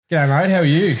G'day, mate. How are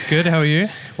you? Good, how are you?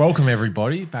 Welcome,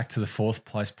 everybody, back to the Fourth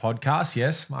Place podcast.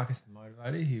 Yes, Marcus the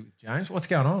Motivator here with James. What's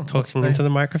going on? Talking into the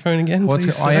microphone again,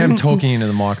 please, I am talking into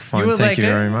the microphone. Thank you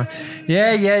very much.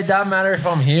 Yeah, it doesn't matter if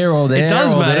I'm here or there. It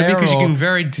does or matter there because you or- can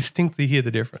very distinctly hear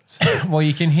the difference. Well,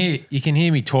 you can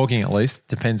hear me talking at least.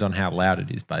 Depends on how loud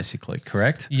it is, basically.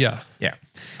 Correct? Yeah. Yeah.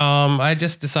 I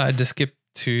just decided to skip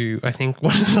to, I think,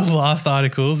 one of the last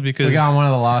articles because... We're going one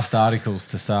of the last articles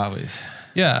to start with.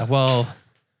 Yeah, well...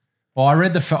 Well,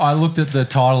 I looked at the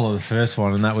title of the first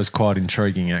one, and that was quite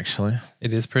intriguing, actually.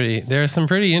 It is pretty... There are some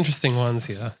pretty interesting ones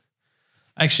here.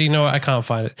 Actually, no, I can't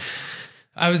find it.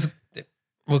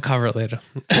 We'll cover it later.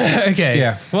 Okay.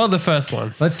 Yeah. Well, the first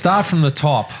one. Let's start from the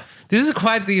top. This is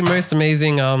quite the most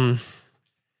amazing issue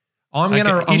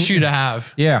to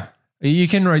have. Yeah. You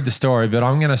can read the story, but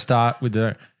I'm going to start with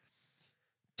the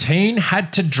teen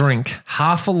had to drink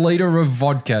half a litre of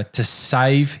vodka to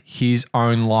save his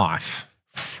own life.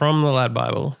 From the Lad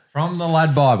Bible. From the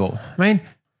Lad Bible. I mean,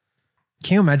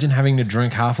 can you imagine having to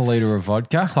drink half a litre of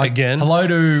vodka? Again? Hello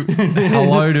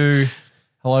to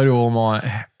all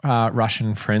my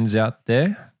Russian friends out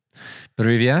there.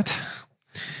 Privyat.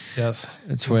 Yes.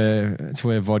 It's where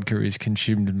vodka is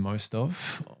consumed most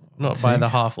of. Not by the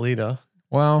half litre.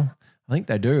 Well, I think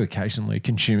they do occasionally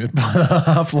consume it by the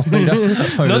half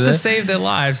litre. Not to save their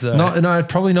lives, though. No,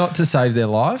 probably not to save their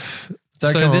life.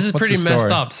 So this is pretty messed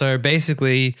up. So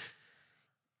basically,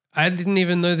 I didn't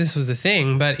even know this was a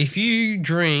thing, but if you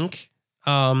drink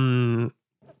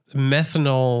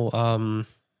methanol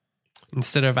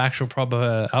instead of actual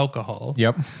proper alcohol,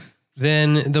 Yep.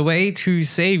 then the way to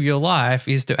save your life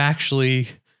is to actually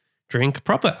drink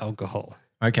proper alcohol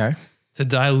Okay. to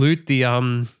dilute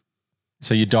the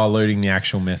So you're diluting the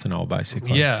actual methanol,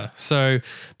 basically. Yeah. So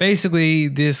basically,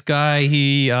 this guy,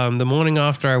 he the morning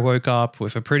after I woke up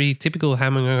with a pretty typical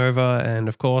hangover, and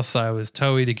of course I was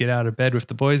toey to get out of bed with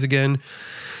the boys again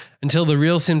until the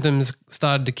real symptoms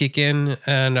started to kick in,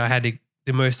 and I had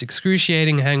the most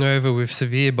excruciating hangover with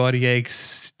severe body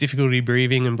aches, difficulty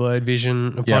breathing, and blurred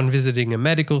vision. Upon visiting a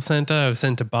medical center, I was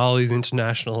sent to Bali's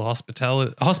International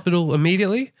Hospital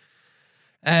immediately.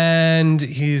 And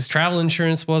his travel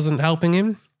insurance wasn't helping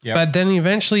him. Yep. But then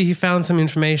eventually he found some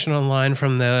information online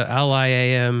from the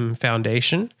LIAM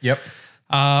Foundation. Yep.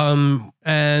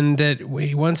 And that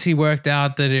once he worked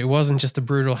out that it wasn't just a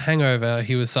brutal hangover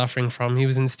he was suffering from, he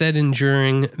was instead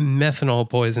enduring methanol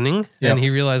poisoning. Yep. And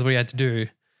he realized what he had to do.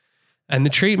 And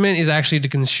the treatment is actually to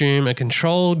consume a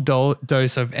controlled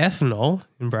dose of ethanol,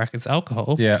 in brackets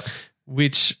alcohol, Yeah.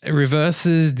 which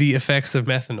reverses the effects of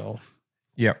methanol.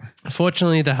 Yep.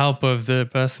 Fortunately, the help of the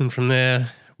person from there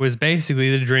was basically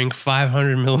to drink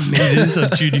 500 milliliters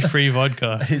of duty-free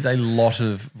vodka. That is a lot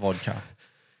of vodka.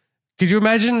 Could you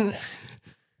imagine?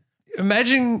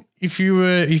 Imagine if you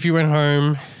went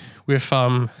home with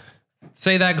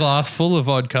say that glass full of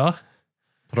vodka,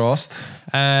 Prost.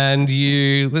 and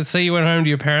let's say you went home to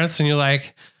your parents and you're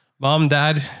like, "Mom,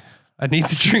 Dad, I need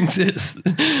to drink this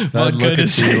vodka to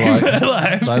save my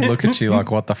life." They'd look at you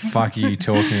like, what the fuck are you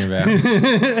talking about?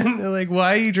 And they're like,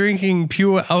 "Why are you drinking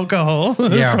pure alcohol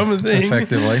from a thing?"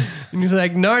 effectively. And you're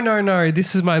like, no,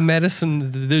 this is my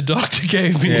medicine the doctor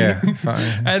gave me. Yeah.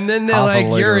 And then they're Half a like,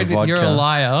 litre of you're a vodka.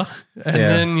 liar. And Yeah.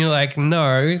 then you're like,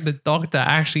 no, the doctor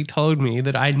actually told me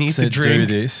that I need To to drink.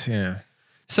 do this, yeah.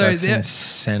 So That's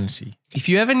insanity. if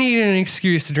you ever need an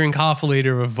excuse to drink half a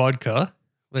liter of vodka,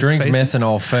 let's Drink face it.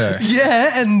 methanol first.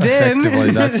 Yeah, and then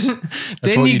Effectively, that's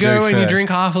then what you you go do and you first. drink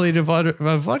half a liter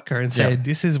of vodka and say, Yep.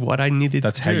 this is what I needed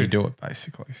That's to how do. you do it,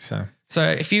 basically. So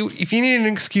if you need an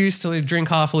excuse to drink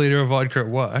half a liter of vodka at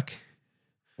work,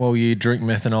 Well, you drink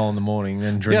methanol in the morning,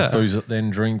 then drink Yeah. booze, then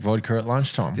drink vodka at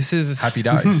lunchtime. this is Happy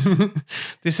days.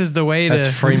 This is the way That's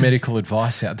to. free medical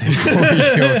advice out there for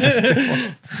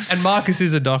you. And Marcus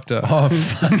is a doctor, Oh,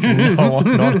 fucking no,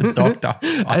 I'm not a doctor.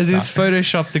 as his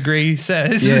Photoshop degree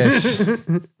says. Yes.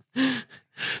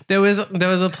 There was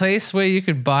a place where you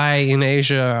could buy in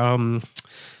Asia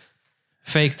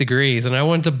fake degrees, and I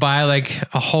wanted to buy like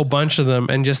a whole bunch of them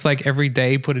and just like every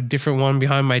day put a different one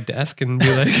behind my desk and be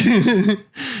like,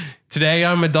 today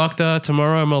I'm a doctor,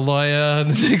 tomorrow I'm a lawyer,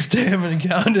 the next day I'm an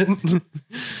accountant.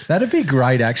 That'd be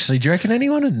great, actually. Do you reckon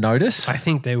anyone would notice? I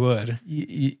think they would.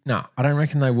 No, I don't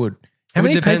reckon they would. How would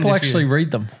many depend people if you- actually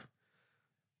read them?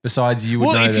 Besides, you would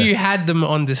Well, know if that. you had them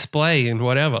on display and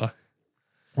whatever.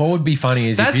 What would be funny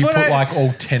is That's if you what put I- like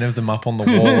all 10 of them up on the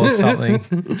wall or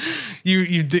something.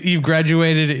 You've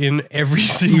graduated in every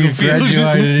single You've field.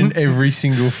 graduated in every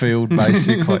single field,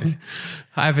 basically.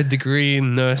 I have a degree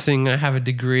in nursing. I have a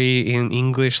degree in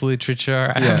English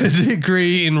literature. I have Yeah. a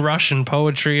degree in Russian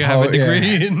poetry. I have a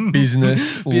degree in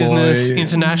business, business, law,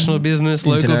 international business,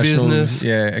 local international, business.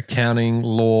 yeah, accounting,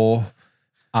 law,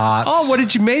 arts. Oh, what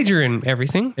did you major in?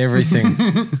 Everything. everything.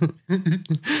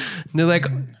 They're like,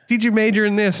 did you major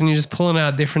in this? And you're just pulling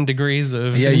out different degrees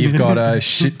of. Yeah, you've got a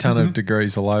shit ton of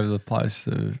degrees all over the place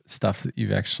of stuff that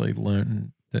you've actually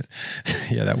learned. That,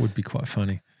 yeah, that would be quite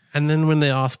funny. And then when they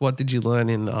ask, what did you learn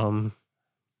in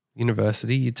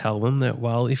university? You tell them that,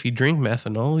 well, if you drink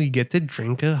methanol, you get to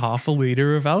drink a half a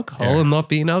liter of alcohol Yeah. and not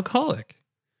be an alcoholic.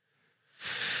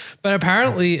 But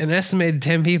apparently, an estimated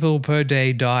 10 people per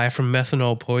day die from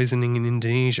methanol poisoning in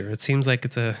Indonesia. It seems like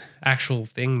it's a actual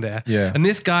thing there. Yeah. And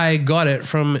this guy got it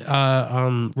from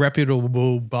a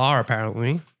reputable bar,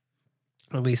 apparently.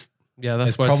 At least, yeah,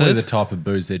 that's It's what it probably says. the type of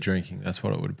booze they're drinking. That's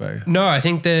what it would be. No, I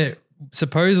think that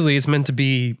supposedly it's meant to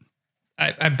be.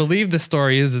 I believe the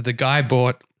story is that the guy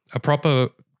bought a proper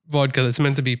vodka that's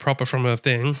meant to be proper from a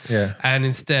thing, Yeah. and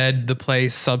instead the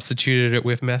place substituted it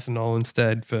with methanol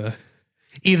instead for.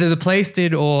 Either the place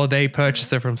did or they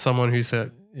purchased it from someone who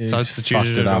said He's substituted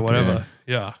fucked it, it or up, whatever.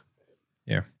 Yeah.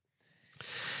 Yeah.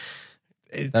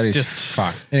 It's That is just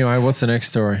fucked. Anyway, what's the next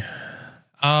story?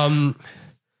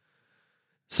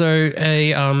 So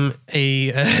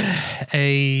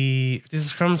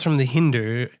this comes from the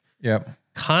Hindu. Yep.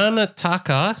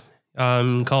 Karnataka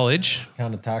College.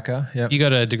 Karnataka. Yep. You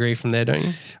got a degree from there, don't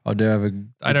you? I do have a.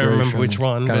 I don't degree remember from which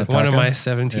one, but one of Karnataka. my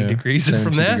 70 Yeah, degrees are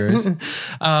from 70 there.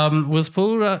 degrees. Was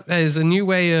pulled up as a new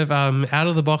way of out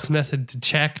of the box method to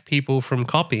check people from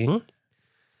copying.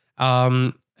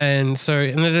 And so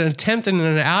in an attempt in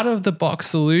an out of the box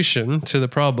solution to the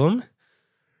problem,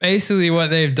 basically what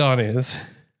they've done is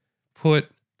put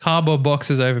cardboard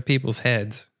boxes over people's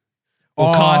heads.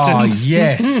 Or cartons.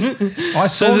 Yes. I saw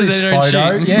So that this they don't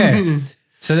photo. cheat. Yeah.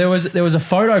 So there was a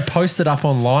photo posted up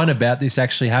online about this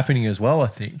actually happening as well, I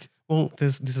think. Well,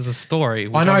 this is a story.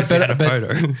 Which I know, obviously but- had a but-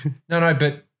 photo. No,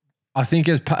 but I think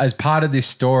as part of this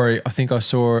story, I think I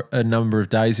saw a number of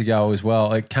days ago as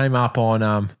well. It came up on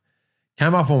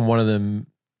one of them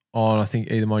on I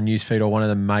think either my newsfeed or one of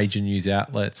the major news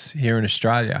outlets here in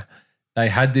Australia. They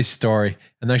had this story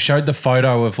and they showed the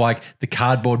photo of like the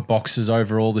cardboard boxes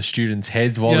over all the students'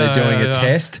 heads while Yeah, they're doing yeah, a yeah.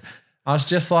 test. I was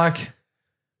just like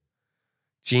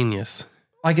Genius.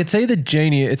 it's either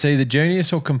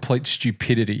genius or complete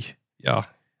stupidity. Yeah.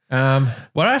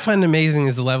 What I find amazing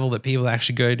is the level that people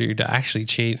actually go to actually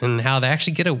cheat and how they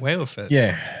actually get away with it.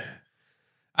 Yeah.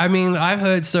 I mean, I've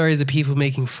heard stories of people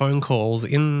making phone calls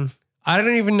I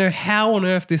don't even know how on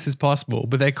earth this is possible,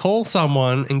 but they call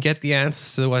someone and get the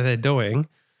answers to what they're doing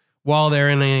while they're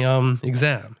in a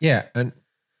exam. Yeah. And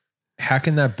how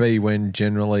can that be when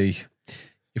generally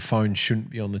your phone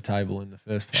shouldn't be on the table in the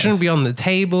first place? Shouldn't be on the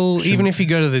table. Even Shouldn't- if you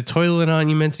go to the toilet,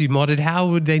 aren't you meant to be modded? How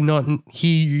would they not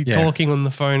hear you Yeah. talking on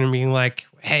the phone and being like,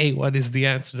 hey, what is the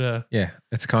answer to? Yeah.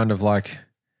 It's kind of like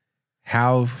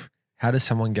how does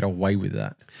someone get away with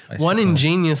that? One basically?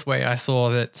 ingenious way I saw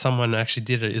that someone actually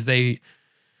did it is they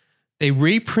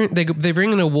reprint they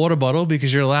bring in a water bottle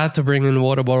because you're allowed to bring in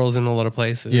water bottles in a lot of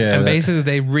places. Yeah, and that- basically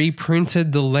they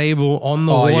reprinted the label on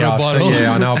the Oh, water yeah, I've seen- bottle.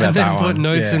 yeah, I know about and then that put one.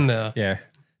 notes Yeah. in there. Yeah.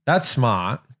 That's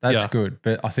smart. That's Yeah. good.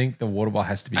 But I think the water bottle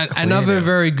has to be clear Another now.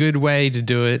 very good way to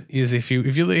do it is if you're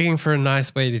looking for a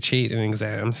nice way to cheat in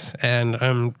exams, and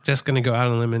I'm just going to go out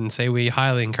on a limb and say we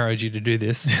highly encourage you to do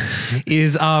this,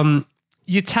 is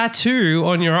you tattoo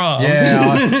on your arm.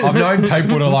 Yeah, I've known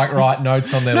people to like write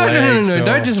notes on their No, legs. no. or-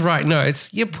 Don't just write notes.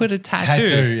 You put a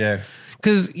tattoo. Yeah.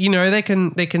 because they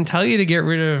can tell you to get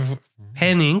rid of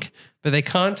pen ink, but they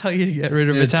can't tell you to get rid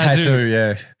of Yeah, a tattoo.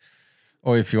 yeah.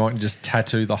 Or if you want, just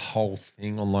tattoo the whole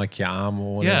thing on like your arm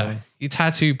or whatever. Yeah, you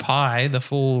tattoo pi, the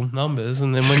full numbers,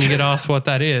 and then when you get asked what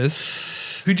that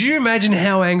is, could you imagine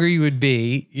how angry you would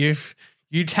be if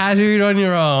you tattooed on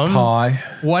your arm Pi.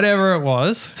 whatever it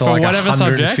was So for like whatever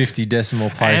 150 subject, decimal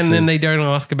places. and then they don't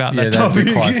ask about yeah, that that'd topic?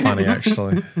 be quite funny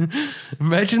actually.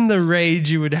 Imagine the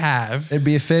rage you would have. It'd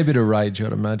be a fair bit of rage,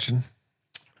 I'd imagine.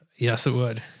 Yes, it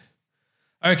would.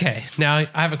 Okay, now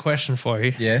I have a question for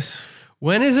you. Yes.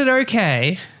 When is it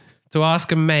okay to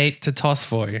ask a mate to toss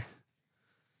for you?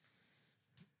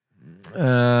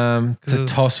 To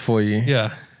toss for you.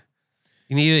 Yeah.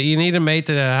 You need a mate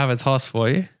to have a toss for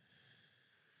you.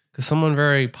 Because someone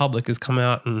very public has come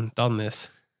out and done this.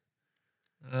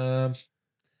 I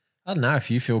don't know if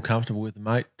you feel comfortable with the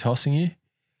mate tossing you.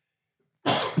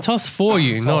 Toss for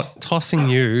you, not tossing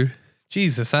you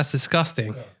Jesus, that's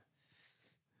disgusting.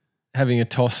 having a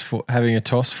toss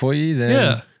for you, then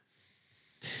Yeah.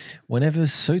 whenever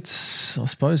suits, I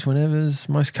suppose, whenever's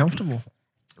most comfortable.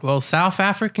 Well, South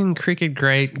African cricket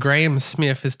great Graham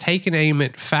Smith has taken aim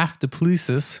at Faf du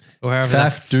Plessis, or however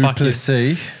Faf the du fuck you-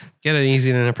 Plessis. Get an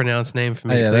easy to pronounce name for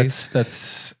me, Yeah, please.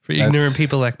 that's For ignorant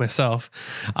people like myself.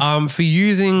 For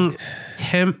using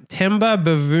Temba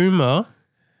Bavuma,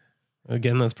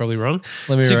 again, that's probably wrong,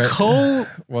 Let me to read. call...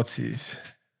 What's his?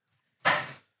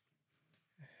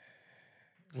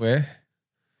 Where?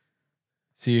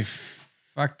 So you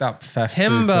fucked up Faf.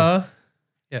 Temba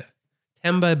Bavuma.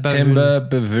 Temba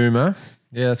Bavuma.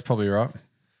 Yeah, that's probably right.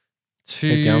 Keep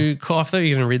To going. call, I thought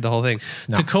you were going to read the whole thing.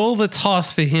 No. To call the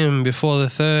toss for him before the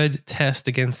third test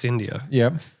against India.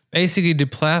 Yep. Basically,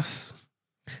 Duplessis,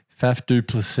 Faf du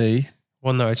Plessis.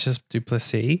 well, no, it's just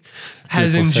Duplessis,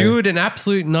 has Duplessis. endured an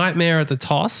absolute nightmare at the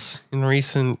toss in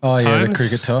recent Oh, times. yeah, the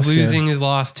cricket toss, yeah. Losing his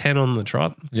last 10 on the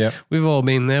trot. Yep. We've all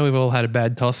been there. We've all had a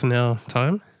bad toss in our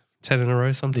time. 10 in a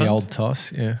row sometimes. The old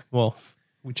toss. Yeah. Well,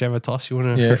 whichever toss you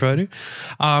want to Yeah. refer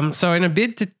to. So in a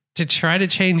bid to try to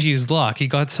change his luck, he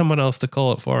got someone else to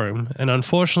call it for him. And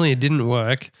unfortunately, it didn't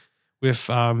work with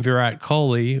Virat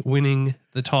Kohli winning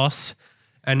the toss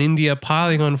and India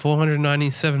piling on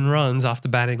 497 runs after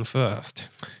batting first.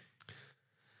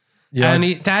 Yeah.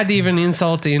 And to add even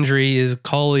insult to injury is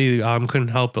Kohli couldn't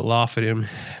help but laugh at him.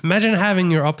 Imagine having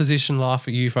your opposition laugh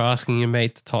at you for asking your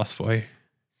mate to toss for you.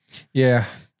 Yeah.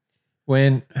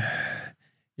 When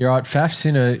you're right,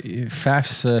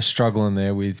 Faf's struggling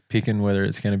there with picking whether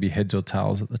it's going to be heads or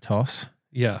tails at the toss.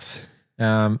 Yes.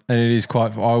 And it is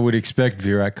quite, I would expect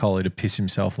Virat Kohli to piss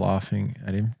himself laughing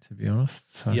at him, to be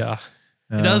honest. So, Yeah.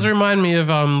 It does remind me of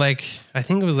I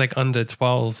think it was like under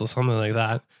 12s or something like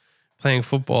that, playing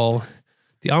football.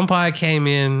 The umpire came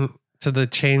in to the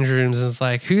change rooms and was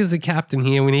like, "Who's the captain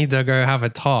here? We need to go have a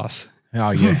toss."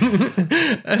 Oh, yeah.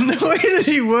 And the way that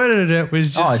he worded it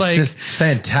was just it's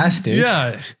fantastic.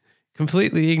 yeah,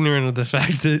 completely ignorant of the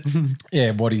fact that,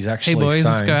 Yeah, what he's hey actually boys, saying.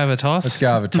 let's go have a toss. Let's go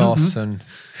have a toss. And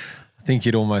I think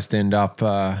you'd almost end up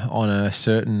on a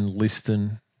certain list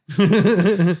and on There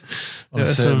a were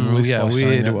certain some, list by saying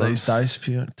weird that ones. these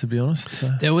days, to be honest.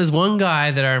 So. There was one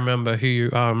guy that I remember who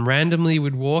randomly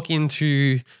would walk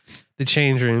into the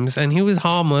change rooms, and he was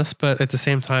harmless, but at the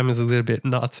same time is a little bit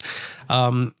nuts.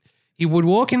 He would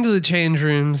walk into the change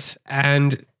rooms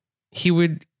and he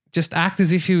would just act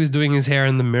as if he was doing his hair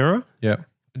in the mirror. Yeah.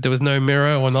 But there was no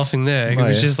mirror or nothing there. He Oh,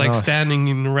 was yeah. just like Nice. standing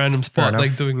in a random spot, enough.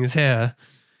 like doing his hair,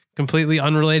 completely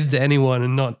unrelated to anyone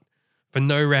and not for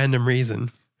no random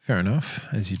reason, Fair enough,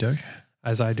 as you do.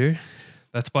 as I do.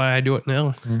 That's why I do it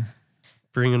now.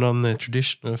 Bringing on the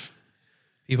tradition of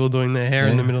people doing their hair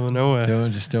in the Yeah. middle of nowhere.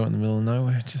 Just do it in the middle of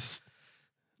nowhere. Just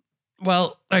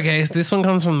Well, okay, so this one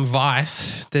comes from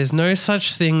Vice. There's no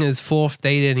such thing as fourth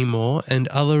date anymore and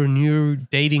other new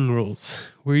dating rules.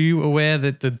 Were you aware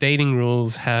that the dating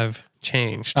rules have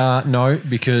changed? no,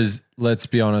 because let's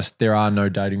be honest, there are no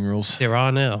dating rules. There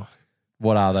are now.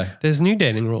 What are they? There's new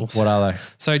dating rules. What are they?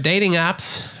 So dating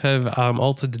apps have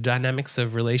altered the dynamics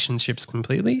of relationships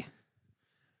completely.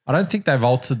 I don't think they've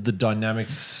altered the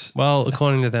dynamics. Well,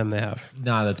 according to them, they have.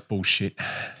 No, that's bullshit.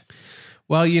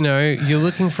 Well, you're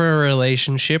looking for a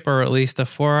relationship or at least a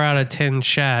 4 out of 10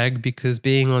 shag because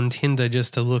being on Tinder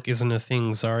just to look isn't a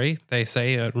thing, sorry, they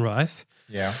say at Rice.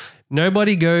 Yeah.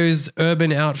 Nobody goes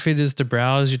Urban Outfitters to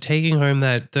browse. You're taking home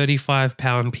that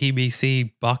 35-pound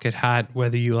PBC bucket hat,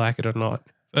 whether you like it or not.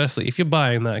 Firstly, if you're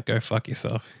buying that, go fuck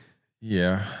yourself.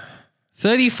 Yeah.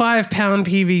 35-pound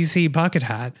PVC bucket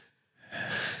hat.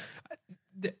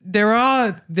 There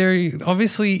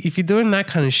obviously, if you're doing that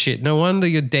kind of shit, no wonder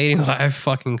your dating life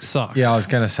fucking sucks. Yeah, I was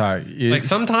going to say. Like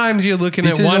sometimes you're looking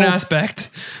at This is one all- aspect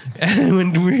and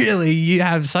when really you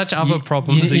have such other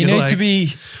problems that You you're need like, to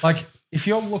be like, if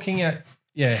you're looking at,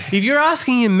 if you're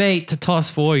asking your mate to toss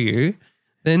for you,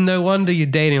 then no wonder your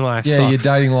dating life your sucks.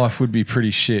 dating life would be pretty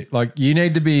shit. Like you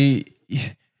need to be.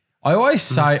 I always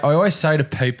say to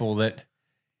people that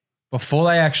before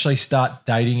they actually start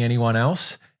dating anyone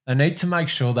else, they need to make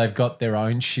sure they've got their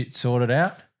own shit sorted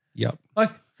out. Yep. Like,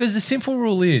 because the simple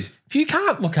rule is, if you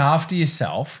can't look after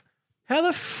yourself, how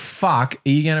the fuck are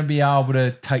you going to be able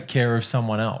to take care of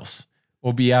someone else,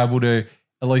 or be able to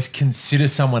at least consider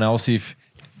someone else if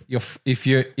you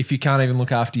can't even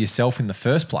look after yourself in the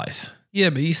first place? Yeah,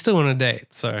 but you still want to date.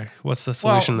 So what's the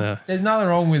solution Well, there? There's nothing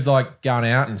wrong with like going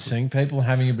out and seeing people and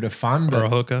having a bit of fun, Or a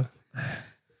but hooker?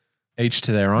 each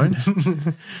to their own.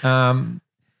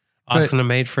 Asking a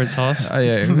mate for a toss?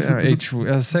 Each, as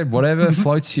I said, whatever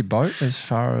floats your boat as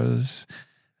far as,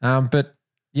 but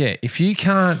yeah, if you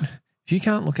can't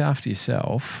look after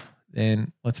yourself,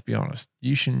 then let's be honest,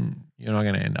 you're not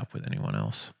going to end up with anyone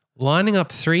else. Lining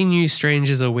up 3 new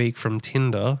strangers a week from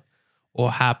Tinder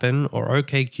or Happen or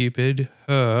OkCupid,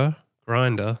 Her,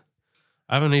 Grindr.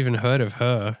 I haven't even heard of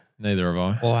Her. Neither have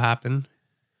I. Or Happen.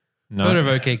 No. Heard of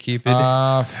OkCupid.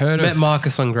 I've heard Met of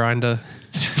Marcus on Grindr.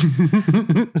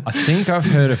 I think I've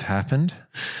heard of Happened,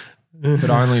 but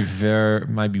only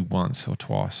maybe once or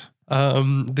twice.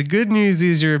 The good news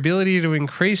is your ability to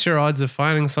increase your odds of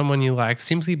finding someone you like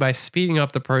simply by speeding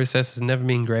up the process has never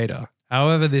been greater.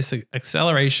 However, this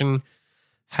acceleration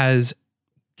has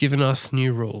given us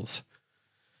new rules.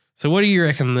 So what do you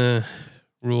reckon the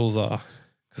rules are?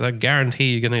 Because I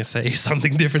guarantee you're going to say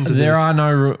something different to There this. are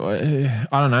no,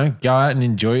 I don't know, go out and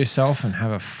enjoy yourself and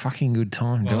have a fucking good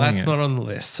time Well, doing that's it. not on the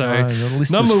list. So No, the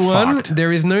list number is 1, fucked.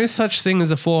 there is no such thing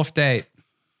as a 4th date.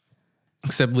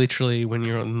 Except literally when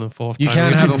you're on the 4th You time.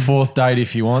 can have a 4th date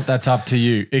if you want. That's up to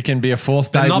you. It can be a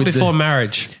 4th but date. not with before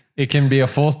marriage. It can be a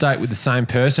 4th date with the same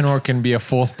person, or it can be a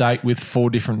 4th date with 4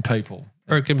 different people.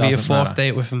 Or it can be a Doesn't 4th matter.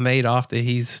 date with a mate after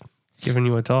he's given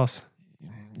you a toss.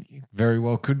 Very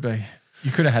well could be.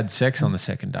 You could have had sex on the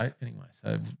 2nd date anyway,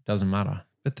 so it doesn't matter.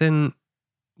 But then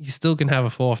you still can have a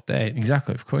 4th date.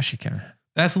 Exactly. Of course you can.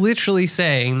 That's literally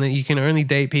saying that you can only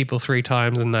date people 3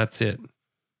 times and that's it.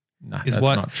 No, Is that's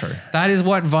what- not true. That is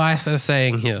what Vice are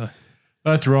saying here.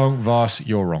 That's wrong, Voss.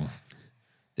 You're wrong.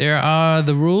 There are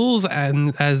the rules,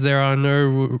 and as there are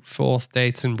no 4th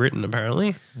dates in Britain,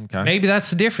 apparently. Okay. Maybe that's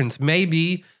the difference.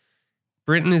 Maybe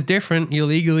Britain is different. You're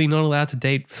legally not allowed to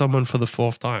date someone for the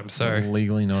 4th time. So You're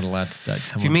legally not allowed to date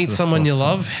someone. if you meet for the someone 4th you time.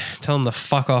 love, tell them to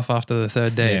fuck off after the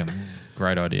 3rd date. Yeah,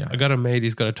 great idea. I got a mate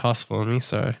who's got a toss for me,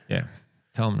 so Yeah.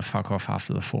 Tell them to fuck off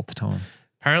after the 4th time.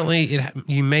 apparently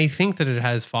you may think that it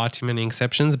has far too many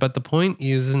exceptions, but the point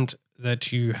isn't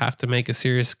that you have to make a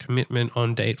serious commitment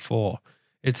on date 4.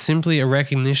 It's simply a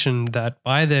recognition that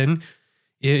by then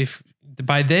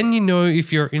you know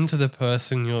if you're into the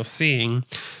person you're seeing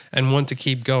and want to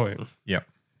keep going. Yep.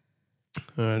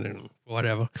 I don't know,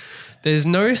 whatever. There's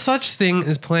no such thing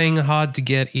as playing hard to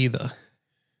get either.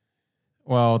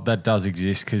 Well, that does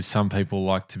exist because some people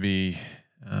like to be,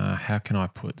 how can I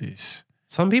put this?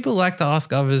 Some people like to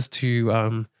ask others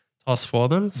to toss for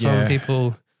them. Some Yeah.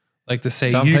 people like to say,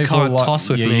 Some "You people can't like- toss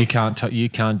with yeah, me." You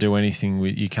can't do anything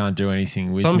with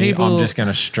Some me. people- I'm just going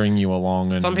to string you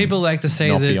along. And Some people like to say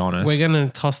not that be honest. we're going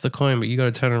to toss the coin, but you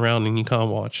got to turn around and you can't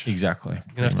watch. You're Exactly.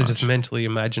 going to have to just mentally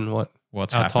imagine what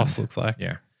what's our happened. toss looks like.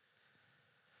 Yeah.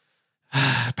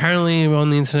 Apparently, on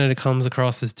the internet, it comes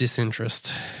across as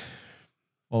disinterest.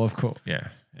 Well, of course. Yeah.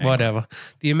 Whatever.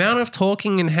 The amount of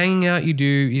talking and hanging out you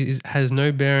do has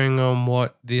no bearing on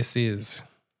what this is.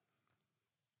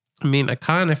 I mean, I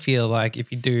kind of feel like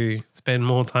if you do spend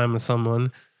more time with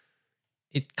someone,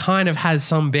 it kind of has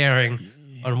some bearing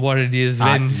on what it is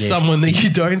than Yes, someone that you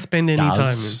don't spend any time in.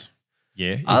 Does. Yeah.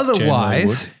 it generally Otherwise,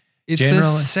 would. it's the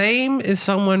Generally. same as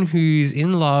someone who's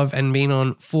in love and been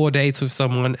on 4 dates with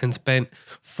someone and spent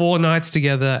 4 nights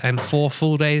together and 4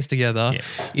 full days together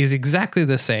Yes. is exactly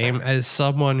the same as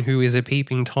someone who is a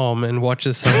peeping Tom and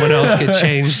watches someone else get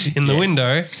changed in the Yes.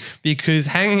 window, because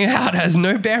hanging out has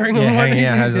no bearing Yeah, on what hanging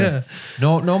out has yeah.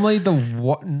 normally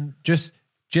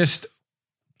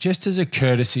just as a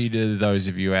courtesy to those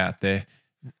of you out there,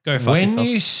 Go fuck when yourself.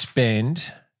 you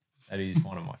spend, that is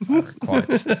one of my favorite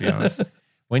quotes, to be honest.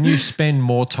 When you spend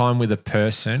more time with a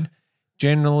person,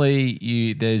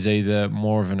 generally there's either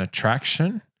more of an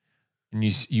attraction, and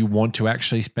you want to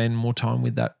actually spend more time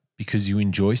with that because you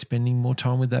enjoy spending more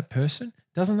time with that person.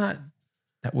 Doesn't that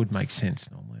would make sense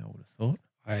normally? I would have thought.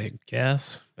 I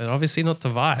guess, but obviously not to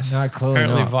Vice. No, clearly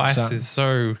Apparently, not. Vice So- is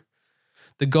so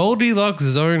the Goldilocks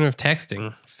zone of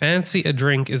texting. Fancy a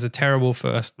drink is a terrible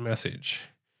first message.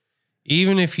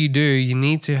 Even if you do, you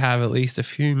need to have at least a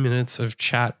few minutes of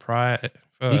chat prior.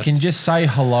 First. You can just say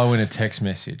hello in a text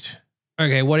message.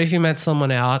 Okay, what if you met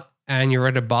someone out and you're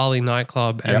at a Bali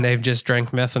nightclub and Yep. they've just drank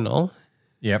methanol?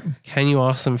 Yep. Can you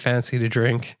ask them fancy to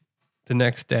drink the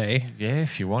next day? Yeah,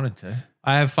 if you wanted to.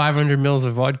 I have 500 mils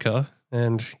of vodka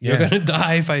and you're Yeah. going to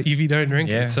die if you don't drink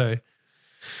Yeah. it. So, Of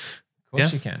course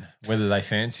Yeah. you can. Whether they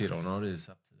fancy it or not is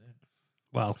up to them.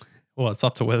 well, it's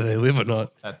up to whether they live or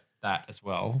not. That as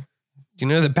well. Do you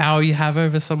know the power you have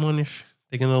over someone if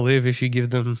they're going to live if you give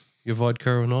them your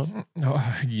vodka or not? No,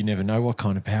 you never know what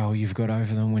kind of power you've got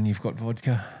over them when you've got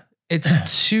vodka.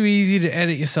 It's too easy to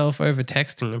edit yourself over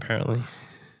texting, apparently.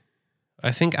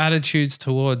 I think attitudes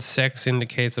towards sex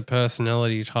indicates a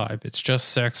personality type. It's just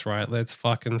sex, right? Let's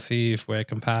fucking see if we're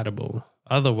compatible.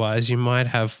 Otherwise, you might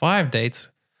have 5 dates,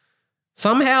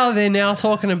 Somehow they're now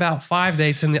talking about 5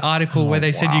 dates in the article where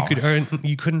they said wow.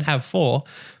 you couldn't have 4.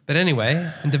 But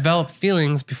anyway, and develop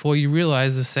feelings before you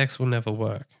realize the sex will never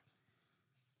work.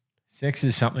 Sex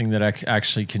is something that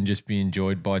actually can just be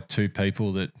enjoyed by 2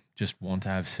 people that just want to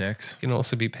have sex. Can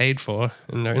also be paid for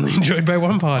and only enjoyed by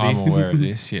one party. I'm aware of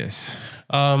this, yes.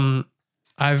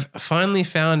 I've finally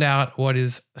found out what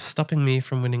is stopping me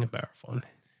from winning a marathon.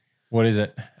 What is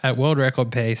it? At world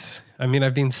record pace. I mean,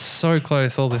 I've been so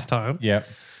close all this time. Yep.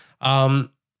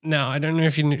 Now, I don't know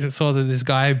if you saw that this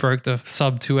guy broke the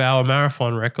sub 2-hour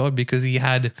marathon record because he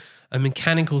had a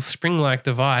mechanical spring-like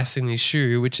device in his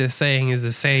shoe, which they're saying is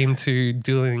the same to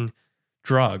doing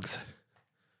drugs.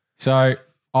 So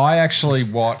I actually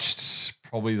watched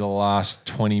probably the last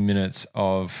 20 minutes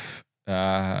of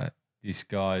this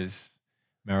guy's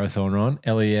marathon run.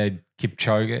 Eliud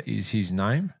Kipchoge is his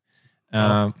name.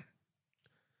 Now,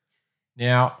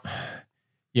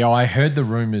 I heard the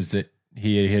rumors that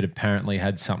he had apparently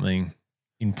had something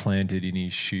implanted in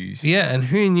his shoes. Yeah, and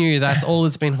who knew that's all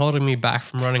that's been holding me back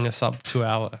from running a sub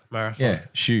 2-hour marathon. Yeah,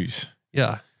 shoes.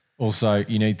 Yeah. Also,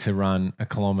 you need to run a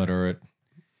kilometer at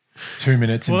 2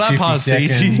 minutes and Well, that 50 part's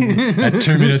seconds. easy. At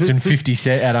 2 minutes and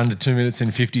 50 at under 2 minutes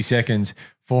and 50 seconds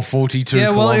for 42 Yeah,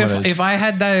 well, kilometers. if I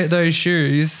had those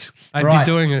shoes, I'd Right. be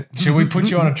doing it. Should we put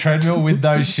you on a treadmill with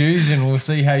those shoes and we'll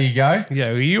see how you go?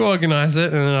 Yeah, well, you organize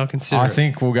it and then I'll consider I it.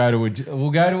 think we'll go to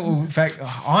in fact,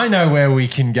 I know where we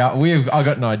can go. I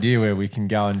got an idea where we can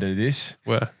go and do this.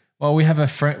 Where? Well, we have a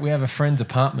friend's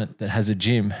apartment that has a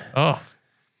gym. Oh.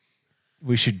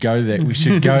 We should go there. We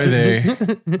should go there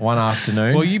one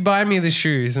afternoon. Well, you buy me the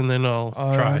shoes and then I'll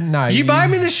try. no, you buy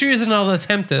me the shoes and I'll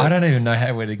attempt it. I don't even know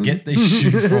where to get these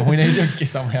shoes from. We need to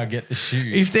somehow get the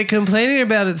shoes. If they're complaining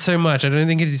about it so much, I don't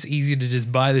think it is easy to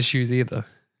just buy the shoes either.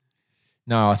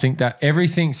 No, I think that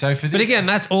everything. So for But again,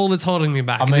 that's all that's holding me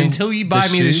back. I mean, and until you buy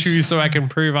the me the shoes- shoes so I can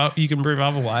prove you can prove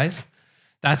otherwise.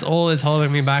 That's all that's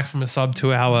holding me back from a sub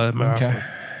 2-hour marathon. okay.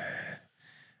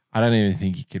 I don't even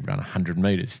think you could run 100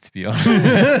 meters, to be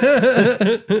honest.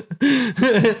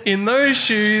 In those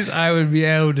shoes, I would be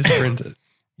able to sprint it.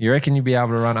 You reckon you'd be able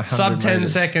to run 100 Sub 10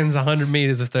 meters? seconds, 100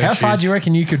 meters with those How shoes. far do you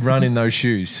reckon you could run in those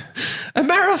shoes? A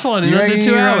marathon in You under reckon 2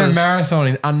 you run a hours. marathon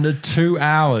in under 2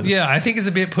 hours? Yeah, I think it's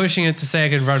a bit pushing it to say I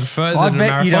could run further I than a bet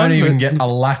marathon. you don't even but- get a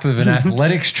lap of an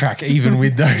athletics track even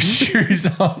with those shoes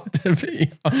on to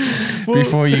be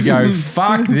before you go,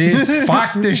 fuck this,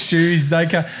 fuck the shoes. They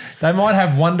might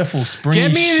have wonderful springy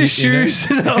Get me the shit in it. shoes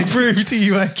and I'll prove to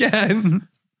you I can.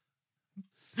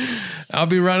 I'll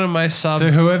be running my sub. So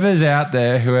whoever's out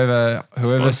there, whoever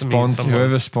Sponsor me,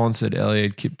 someone. sponsored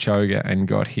Eliud Kipchoge and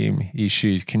got him his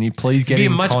shoes, can you please get be a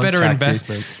in much better contact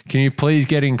investment. Can you please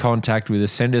get in contact with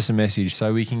us? Send us a message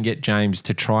so we can get James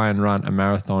to try and run a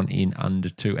marathon in under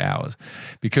 2 hours.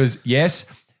 Because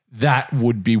yes, that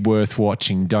would be worth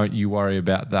watching. Don't you worry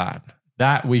about that.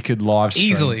 That we could live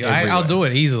stream Easily. I'll everywhere. do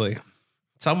it easily.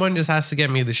 Someone just has to get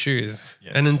me the shoes.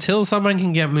 Yes. And until someone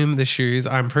can get me the shoes,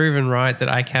 I'm proven right that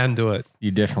I can do it.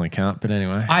 You definitely can't. But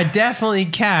anyway, I definitely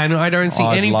can. I don't see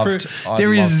I'd any love proof. to- I'd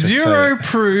There is love to see zero it.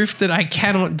 proof that I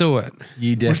cannot do it.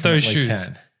 you definitely with those shoes.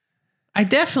 can. I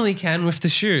definitely can with the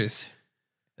shoes.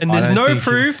 And I there's don't no think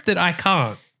you- proof that I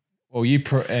can't. Well,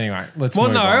 anyway. Let's. Well,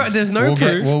 move no, on. there's no We'll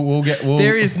get- proof. We'll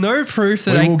There is no proof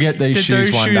that We will get these that shoes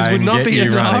those one shoes day would and not get be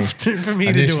you running. enough for me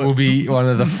And to this do will it. be one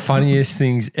of the funniest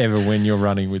things ever when you're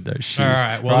running with those shoes. All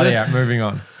right, well, right out. Moving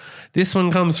on. This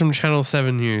one comes from Channel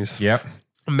 7 News. Yep.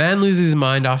 A man loses his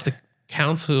mind after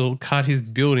council cut his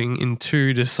building in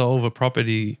two to solve a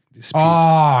property dispute.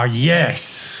 Oh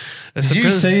yes. Did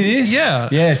you see this? Yeah.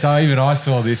 Yes, I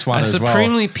saw this one A as well.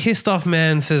 supremely pissed off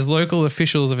man says local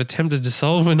officials have attempted to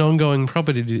solve an ongoing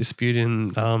property dispute in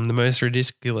the most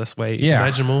ridiculous way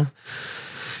imaginable.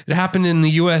 It happened in the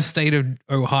U.S. state of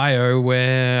Ohio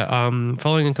where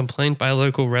following a complaint by a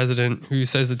local resident who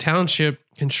says the township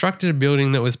constructed a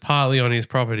building that was partly on his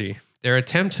property. Their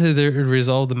attempt to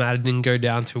resolve the matter didn't go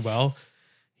down too well.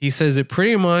 He says it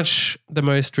pretty much the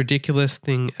most ridiculous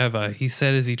thing ever. He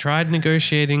said as he tried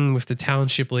negotiating with the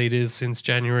township leaders since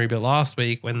January, but last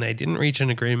week when they didn't reach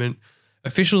an agreement,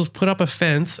 officials put up a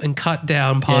fence and cut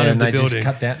down part of and the they building. just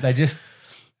cut down. They just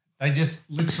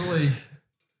literally.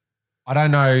 I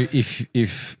don't know if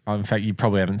in fact you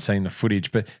probably haven't seen the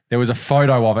footage, but there was a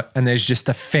photo of it, and there's just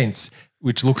a fence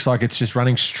which looks like it's just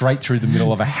running straight through the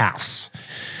middle of a house,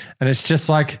 and it's just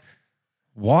like,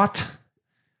 what?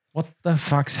 What the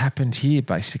fuck's happened here,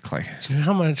 basically? Do you know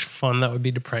how much fun that would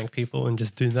be to prank people and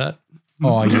just do that?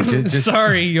 Oh, yeah, just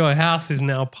Sorry, your house is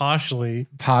now partially.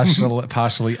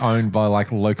 partially owned by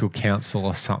like local council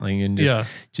or something, and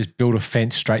just build a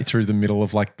fence straight through the middle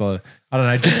of like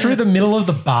just through the middle of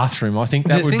the bathroom. I think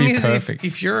that The would thing be is, perfect.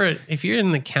 if you're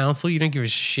in the council, you don't give a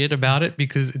shit about it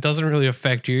because it doesn't really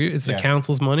affect you. It's the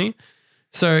council's money.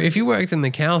 So if you worked in the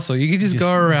council, you could just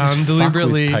go around just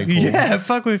deliberately, fuck with people.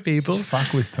 fuck with people,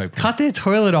 Fuck with people. cut their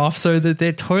toilet off so that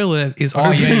their toilet is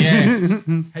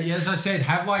open. Hey, as I said,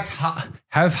 have like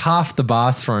have half the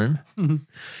bathroom. But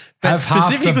Have half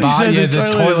the specifically so the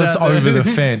toilet's out there. over the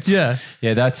fence. Yeah.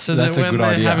 That's So that's that a when good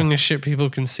they're idea. having a shit, people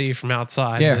can see from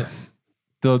outside. Yeah.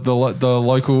 The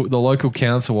local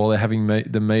council, while they're having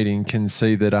the meeting, can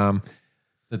see that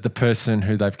that the person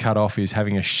who they've cut off is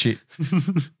having a shit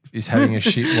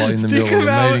while in the middle of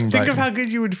the meeting. Think of how good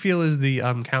you would feel as the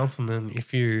councilman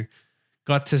if you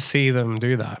got to see them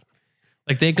do that.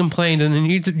 Like they complained, and then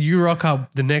you rock up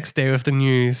the next day with the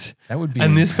news, That would be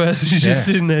and this person's just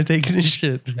sitting there taking a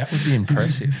shit. that would be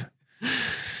impressive.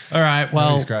 All right,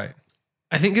 well, That's great.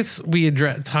 I think it's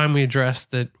time we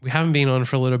addressed that we haven't been on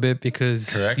for a little bit because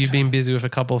Correct. you've been busy with a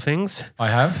couple of things. I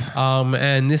have.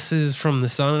 And this is from The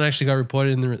Sun. It actually got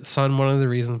reported in The Sun. One of the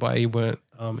reasons why you weren't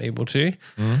able to.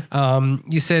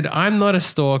 You said, I'm not a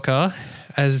stalker.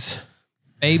 As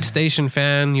Babe Station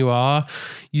fan you are,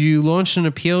 you launched an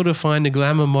appeal to find a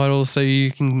glamour model so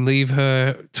you can leave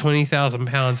her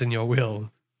 £20,000 in your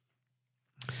will.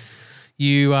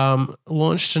 You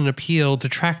launched an appeal to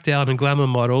track down a glamour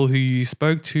model who you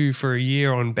spoke to for a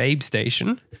year on Babe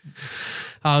Station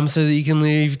so that you can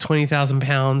leave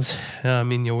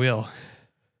 £20,000 in your will.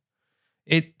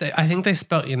 I think they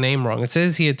spelt your name wrong. It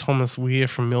says here Thomas Weir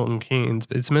from Milton Keynes,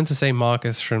 but it's meant to say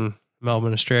Marcus from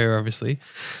Melbourne, Australia, obviously.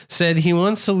 Said he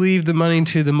wants to leave the money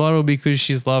to the model because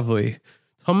she's lovely.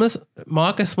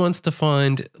 Marcus wants to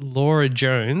find Laura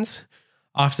Jones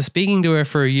after speaking to her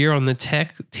for a year on the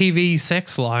TV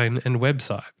sex line and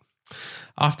website.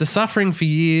 After suffering for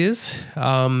years,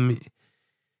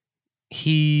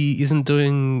 he isn't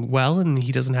doing well and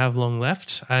he doesn't have long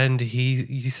left. And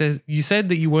he says, you said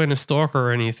that you weren't a stalker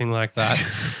or anything like that.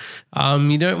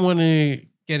 You don't want to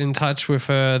get in touch with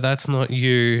her. That's not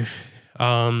you.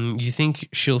 You think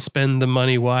she'll spend the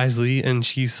money wisely, and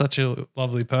she's such a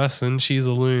lovely person. She's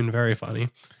a loon, very funny.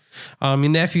 Your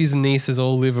nephews and nieces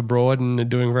all live abroad and are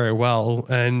doing very well,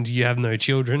 and you have no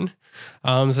children.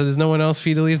 So there's no one else for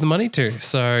you to leave the money to.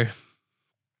 So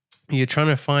you're trying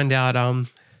to find out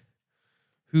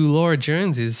who Laura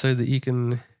Jones is so that you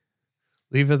can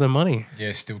leave her the money.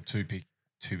 Yeah, still to be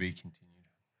continued.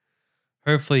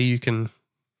 Hopefully you can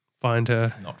find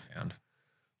her. Not found.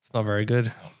 It's not very good.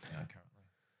 Not found currently.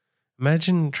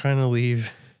 Imagine trying to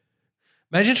leave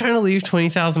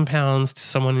 £20,000 to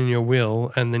someone in your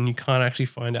will, and then you can't actually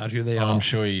find out who they are. I'm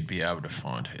sure you'd be able to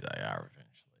find who they are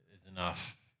eventually.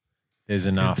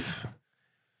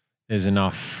 There's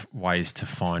enough ways to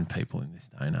find people in this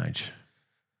day and age.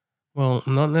 Well,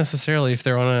 not necessarily if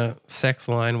they're on a sex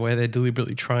line where they're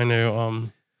deliberately trying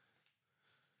to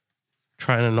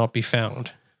not be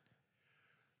found.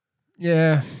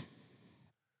 Yeah,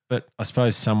 but I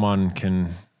suppose someone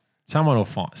will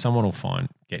find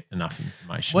get enough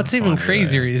information. What's even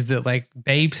crazier is that like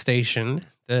Babe Station,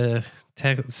 the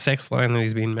sex line that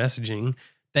he's been messaging,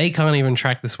 they can't even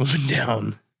track this woman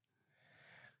down.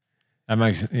 That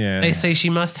makes They say she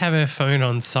must have her phone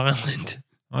on silent.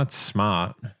 That's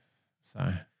smart.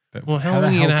 So, but well, how long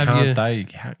are you gonna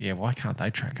have why can't they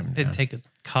track them down? They'd take a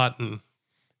cut and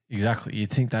exactly. You'd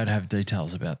think they'd have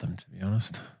details about them, to be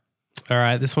honest. All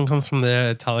right, this one comes from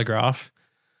the Telegraph.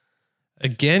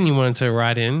 Again, you wanted to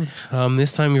write in.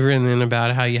 This time you've written in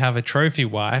about how you have a trophy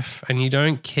wife and you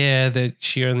don't care that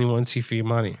she only wants you for your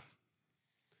money.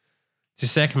 It's your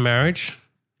second marriage.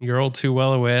 You're all too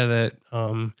well aware that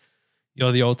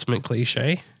you're the ultimate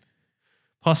cliche.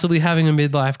 Possibly having a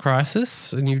midlife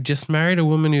crisis, and you've just married a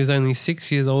woman who's only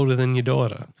 6 years older than your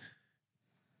daughter.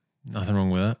 Nothing wrong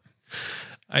with that.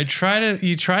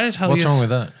 You try to tell What's wrong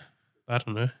with that? I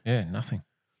don't know. Yeah, nothing.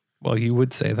 Well, you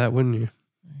would say that, wouldn't you?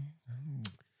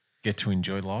 Get to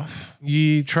enjoy life.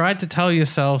 You tried to tell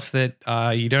yourself that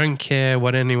you don't care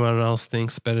what anyone else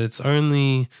thinks, but it's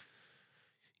only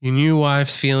your new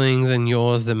wife's feelings and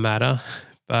yours that matter.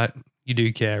 But you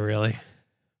do care, really.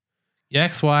 Your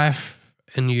ex-wife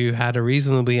and you had a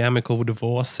reasonably amicable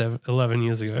divorce 11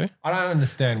 years ago. I don't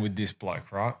understand with this bloke,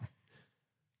 right?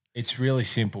 It's really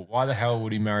simple. Why the hell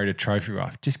would he marry a trophy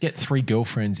wife? Just get 3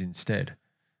 girlfriends instead.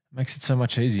 It makes it so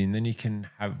much easier, and then you can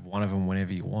have one of them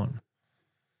whenever you want.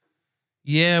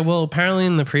 Yeah, well, apparently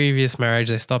in the previous marriage,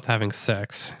 they stopped having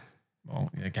sex.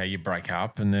 Well, okay, you break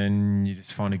up, and then you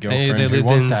just find a girlfriend They who lived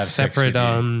wants in to have separate sex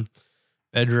with you.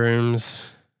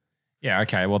 bedrooms. Yeah,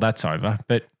 okay, well that's over.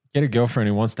 But get a girlfriend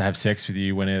who wants to have sex with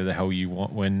you whenever the hell you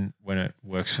want, when it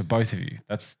works for both of you.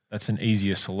 That's an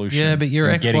easier solution. Yeah, but your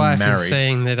than getting ex-wife is married.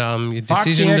 saying that your Fuck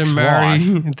decision the to marry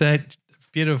ex-wife. that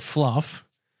bit of fluff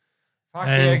Fuck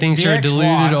and thinks the you're a deluded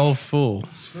ex-wife. old fool.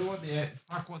 Fuck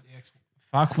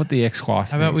what the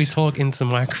ex-wife. How about we thinks. talk into the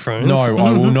microphones? No, I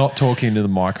will not talk into the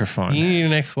microphone. You need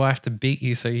an ex-wife to beat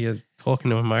you so you're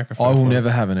talking to a microphone. I will first. never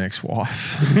have an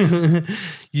ex-wife.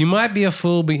 You might be a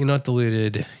fool, but you're not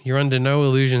deluded. You're under no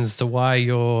illusions as to why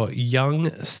your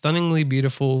young, stunningly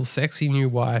beautiful, sexy new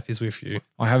wife is with you.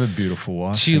 I have a beautiful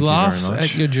wife. She Thank you very laughs much.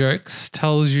 at your jokes,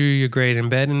 tells you you're great in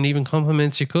bed, and even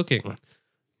compliments your cooking.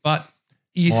 But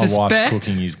you My wife's suspect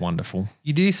cooking is wonderful.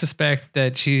 you do suspect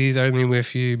that she's only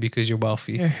with you because you're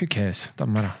wealthy. Yeah, who cares?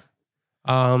 Doesn't matter.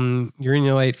 You're in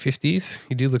your late 50s.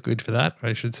 You do look good for that,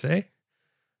 I should say.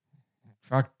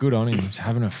 Fuck, good on him. He's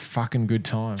having a fucking good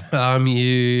time.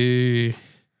 You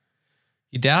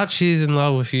doubt she's in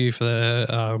love with you for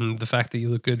the fact that you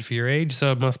look good for your age,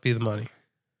 so it must be the money.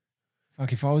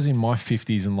 Fuck, if I was in my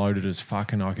 50s and loaded as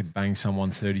fuck and I could bang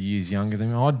someone 30 years younger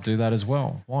than me, I'd do that as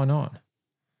well. Why not?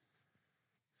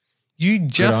 You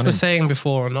just on were him. saying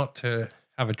before not to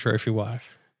have a trophy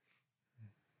wife.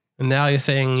 And now you're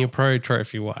saying you're pro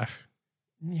trophy wife.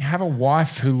 You have a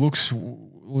wife who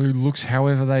looks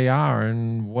however they are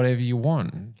and whatever you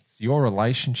want. It's your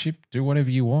relationship. Do whatever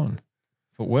you want.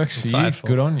 If it works for you, Insightful.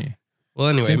 good on you. Well,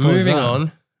 anyway, Simple as moving that.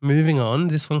 on. Moving on.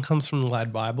 This one comes from the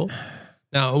Lad Bible.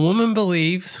 Now, a woman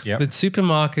believes Yep. that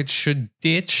supermarkets should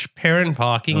ditch parent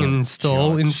parking and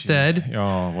install God, instead jeez.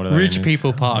 Oh, what are they rich in this?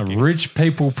 people parking. Rich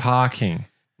people parking.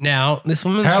 Now, this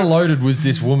woman's How loaded was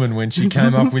this woman when she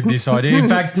came up with this idea? In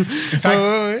fact,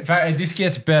 this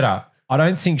gets better. I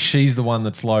don't think she's the one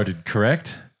that's loaded,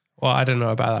 correct? Well, I don't know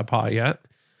about that part yet.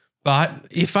 But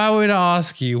if I were to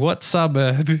ask you what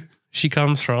suburb she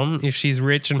comes from, if she's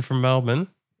rich and from Melbourne,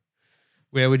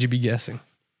 where would you be guessing?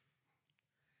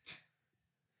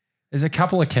 There's a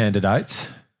couple of candidates,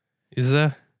 Is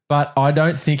there? but I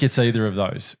don't think it's either of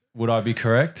those. Would I be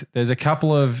correct? There's a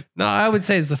couple of, No, I would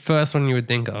say it's the first one you would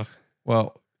think of.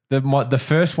 well, the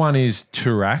first one is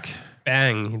Turak.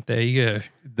 Bang. There you go.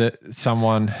 That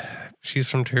someone, She's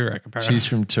from Turek, apparently. she's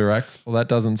from Turak. Well, that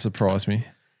doesn't surprise me.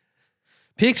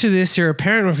 Picture this, you're a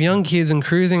parent with young kids and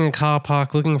cruising a car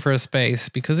park looking for a space.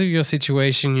 Because of your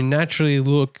situation, you naturally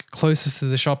look closest to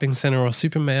the shopping center or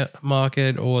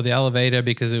supermarket or the elevator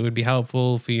because it would be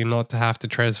helpful for you not to have to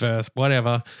traverse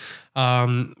whatever.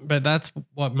 But that's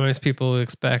what most people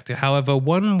expect. However,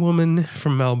 one woman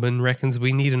from Melbourne reckons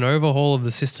we need an overhaul of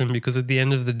the system because at the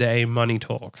end of the day, money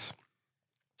talks.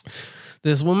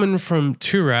 This woman from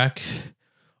Turak,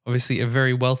 obviously a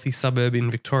very wealthy suburb in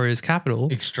Victoria's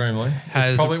capital, Extremely. Has-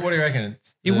 It's probably, what do you reckon?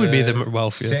 It's It would be the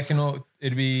wealthiest. Second, or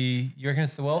it'd be, you reckon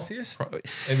it's the wealthiest?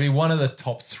 It'd be one of the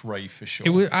top three for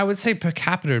sure. I would say per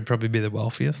capita would probably be the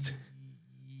wealthiest.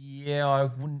 Yeah,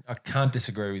 I can't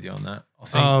disagree with you on that. I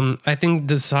think I think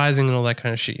the sizing and all that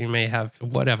kind of shit you may have,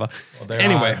 whatever. well, there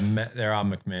anyway. there are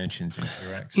McMansions in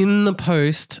Turak. In the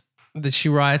post that she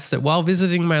writes that while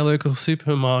visiting my local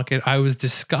supermarket, I was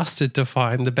disgusted to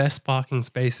find the best parking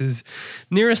spaces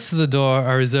nearest to the door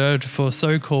are reserved for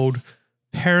so-called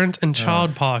parent and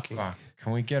child parking. Fuck,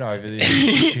 can we get over this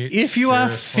shit? If you are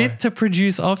Seriously? fit to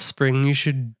produce offspring, you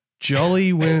should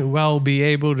jolly well be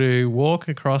able to walk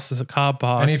across the car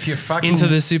park and if you're fucking into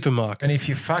the supermarket. and if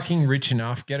you're fucking rich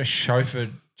enough, get a chauffeur.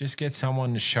 Just get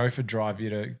someone to chauffeur drive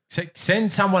you to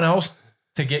send someone else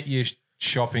to get you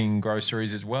shopping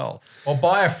groceries as well, or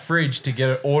buy a fridge to get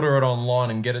it, order it online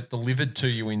and get it delivered to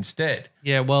you instead.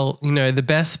 Yeah, well, you know, the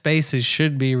best spaces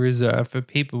should be reserved for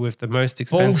people with the most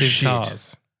expensive Bullshit.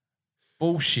 cars.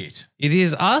 Bullshit. It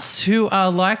is us who are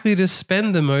likely to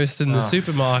spend the most in the Oh,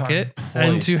 supermarket fucking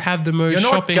and please. to have the most You're not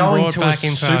shopping going brought to a back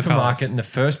into our supermarket cars. in the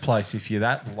first place if you're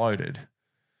that loaded.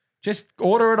 Just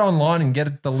order it online and get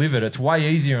it delivered. It's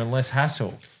way easier and less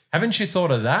hassle. Haven't you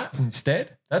thought of that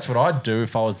instead? That's what I'd do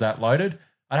if I was that loaded.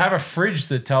 I'd have a fridge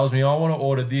that tells me I want to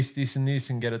order this, this, and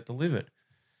this and get it delivered.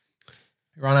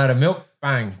 Run out of milk,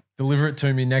 bang, deliver it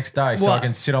to me next day so Well- I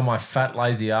can sit on my fat,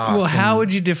 lazy ass. Well, how and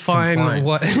would you define complain.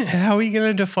 what? How are you going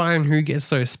to define who gets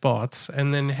those spots?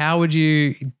 And then how would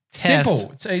you test?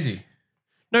 Simple. It's easy.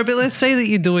 No, but let's say that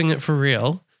you're doing it for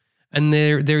real, and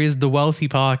there is the wealthy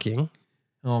parking.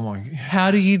 Oh my.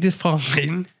 How do you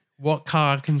define what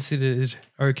car considered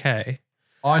okay?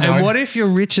 I know. And what if you're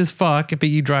rich as fuck, but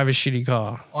you drive a shitty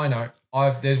car? I know.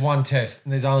 There's one test,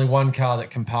 and there's only one car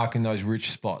that can park in those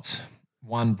rich spots.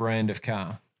 One brand of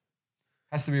car.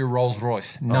 Has to be a Rolls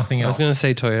Royce. Nothing I else. was going to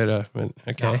say Toyota, but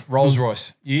okay. No, Rolls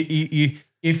Royce. You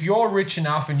if you're rich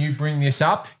enough and you bring this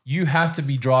up, you have to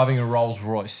be driving a Rolls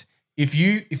Royce. If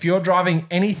you're driving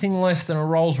anything less than a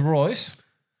Rolls Royce,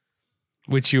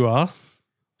 which you are,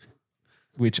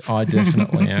 which I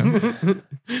definitely am,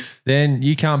 then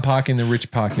you can't park in the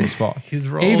rich parking spot. His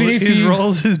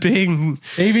Rolls is being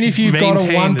even if you've got a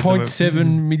maintained at the $1.7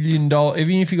 million,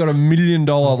 even if you've got a $1 million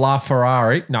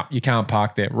LaFerrari, no, you can't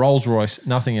park there. Rolls Royce,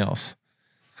 nothing else.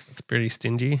 It's pretty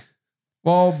stingy.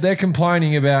 Well, they're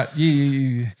complaining about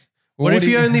you. What if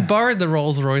you only borrowed the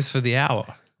Rolls Royce for the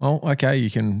hour? Well, okay, you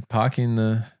can park in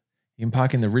the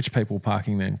rich people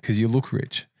parking then because you look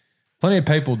rich. Plenty of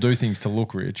people do things to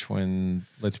look rich when,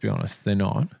 let's be honest, they're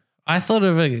not. I thought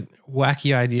of a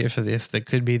wacky idea for this that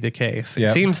could be the case. It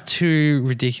Yep. seems too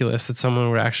ridiculous that someone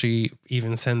would actually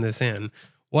even send this in.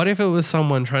 What if it was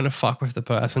someone trying to fuck with the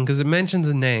person? Because it mentions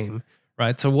a name,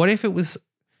 right? So what if it was,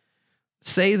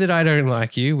 say that I don't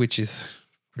like you, which is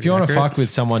If you want to accurate. fuck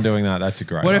with someone doing that, that's a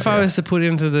great What if I idea. was to put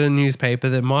into the newspaper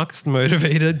that Marcus the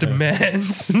Motivator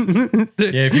demands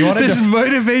if you wanted this to-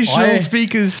 motivational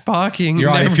speakers sparking You're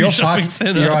right. in If every you're, shopping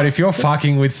center. you're right. If you're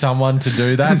fucking with someone to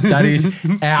do that, that is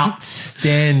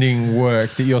outstanding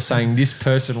work that you're saying this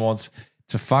person wants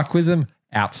to fuck with them.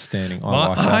 Outstanding. I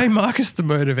like that. I, Marcus the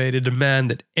Motivator, demand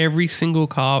that every single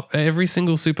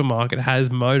supermarket has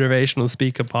motivational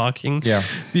speaker parking. Yeah.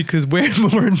 Because we're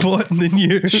more important than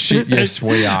you. Shit, yes,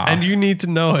 we are. And you need to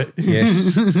know it.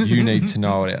 Yes, you need to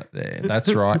know it out there.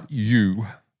 That's right. You.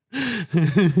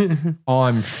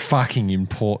 I'm fucking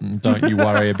important. Don't you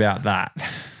worry about that.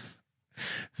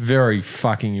 Very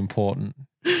fucking important.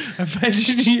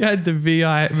 Imagine you had the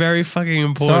VI, very fucking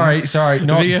important. Sorry,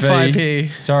 not VFIP.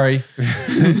 V. Sorry.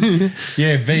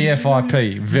 Yeah,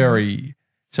 VFIP. Very.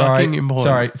 Sorry. Fucking important.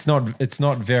 Sorry, it's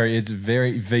not very, it's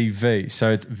very VV.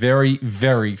 So it's very,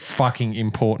 very fucking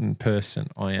important person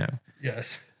I am.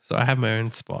 Yes. So I have my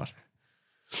own spot.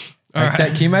 Like that,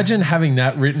 can you imagine having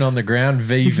that written on the ground,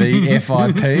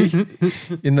 VVFIP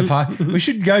in the park? We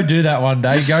should go do that one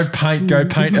day. Go paint a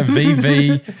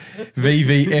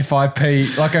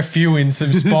VVFIP, like a few in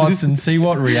some spots and see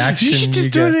what reaction You should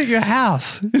just do it at your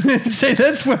house. Say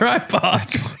that's where I park.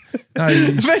 No,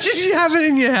 Imagine you have it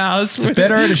in your house. it's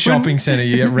better at a shopping centre.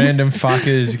 You get random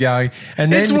fuckers going,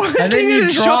 and then It's working you at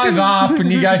a drive shopping- up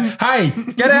and you go, "Hey,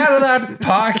 get out of that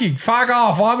parking! Fuck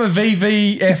off! I'm a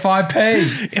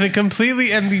VVFIP." In a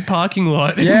completely empty parking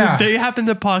lot. Yeah. They happen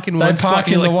to park in They one spot. park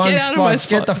and in you're the like, one "Get out of my spot.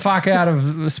 Get the fuck out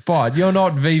of the spot. You're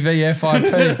not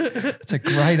VVFIP. It's a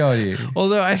great idea.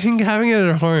 Although I think having it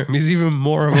at home is even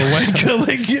more of a wanker.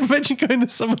 Like, you imagine going to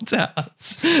someone's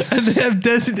house and they have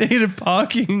designated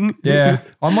parking. Yeah,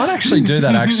 I might actually do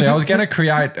that. Actually, I was going to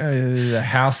create a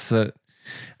house that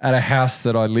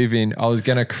I live in. I was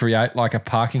going to create like a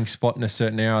parking spot in a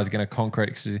certain area. I was going to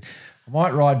concrete. I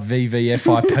might write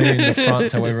VVFIP in the front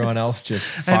so everyone else just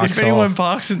fucks And if anyone off.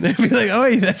 parks in there, be like,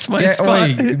 "Oh, that's my Yeah, spot."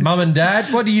 oi, mum and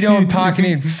dad, what are you doing parking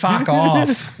in? Fuck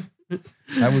off.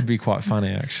 That would be quite funny,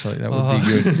 actually. That would be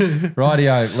good.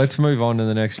 Rightio, let's move on to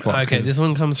the next spot. Okay, this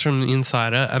one comes from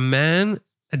Insider.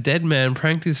 A dead man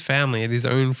pranked his family at his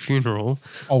own funeral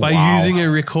by wow. using a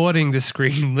recording to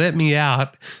scream, "Let me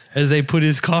out," as they put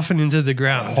his coffin into the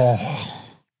ground. Oh,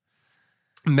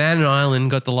 Man in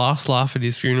Ireland got the last laugh at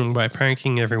his funeral by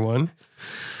pranking everyone.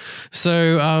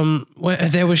 So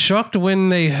they were shocked when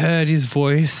they heard his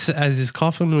voice as his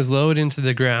coffin was lowered into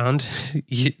the ground,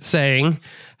 saying,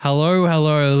 "Hello,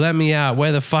 hello, let me out.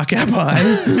 Where the fuck am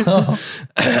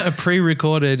I?"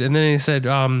 Pre-recorded. And then he said,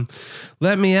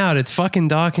 "Let me out. It's fucking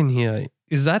dark in here.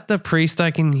 Is that the priest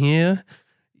I can hear?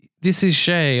 This is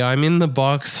Shay. I'm in the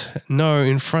box. No,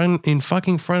 in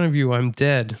fucking front of you, I'm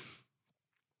dead."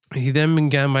 He then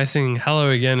began by singing, "Hello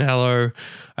again, hello.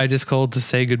 I just called to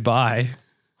say goodbye."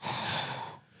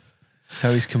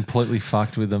 so he's completely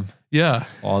fucked with them. Yeah.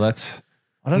 Oh, that's...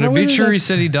 I don't An know whether obituary that's-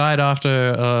 said he died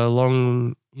after a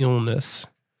long illness.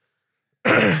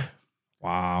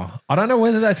 Wow. I don't know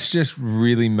whether that's just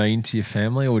really mean to your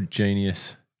family or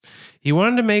genius. He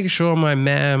wanted to make sure my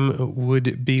ma'am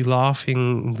would be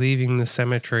laughing, leaving the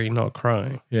cemetery, not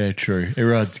crying. Yeah, true.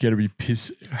 Everyone's going to be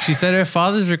pissed. She said her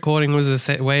father's recording was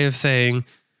a way of saying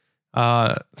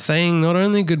not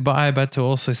only goodbye, but to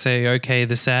also say, "Okay,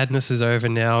 the sadness is over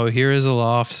now. Here is a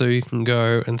laugh so you can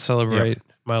go and celebrate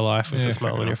my life with Yeah, a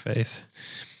smile fair on your enough. face."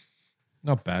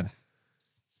 Not bad.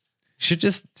 Should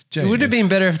just. It Genius. would have been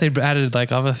better if they'd added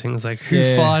like other things like who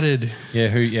Yeah. farted. Yeah,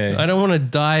 who? Yeah, I don't want to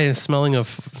die smelling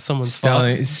of someone's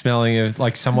fart. smelling of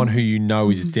like someone who you know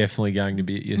is definitely going to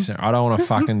be at your center. I don't want to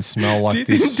fucking smell like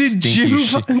this Did stinky Jim,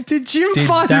 shit. did Jim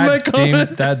fart in my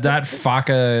comment? that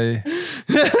fucker.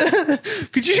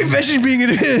 Could you imagine being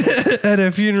at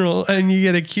a funeral and you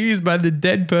get accused by the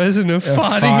dead person of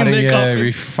farting in their It'd coffin?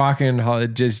 be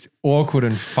fucking just awkward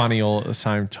and funny all at the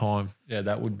same time. Yeah,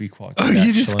 that would be quite good. Oh,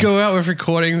 you just actually. go out with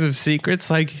recordings of secrets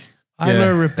like, I Yeah.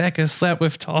 know Rebecca slept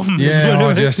with Tom. Yeah,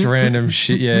 or just random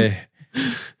shit. Yeah.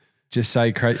 Just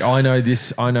say crazy. I know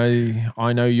this. I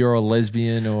know you're a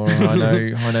lesbian, or I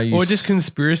know you. Or just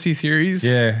conspiracy theories.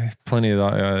 yeah, plenty of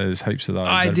those. There's heaps of those.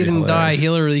 I That'd be didn't die. hilarious.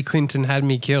 Hillary Clinton had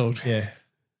me killed. Yeah.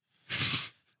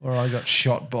 Or I got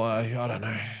shot by I don't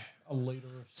know a leader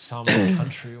of some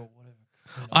country or whatever.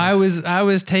 I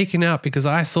was taken out because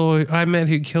I met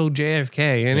who killed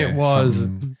JFK and it was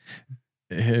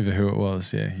who it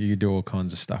was. Yeah, you could do all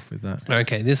kinds of stuff with that.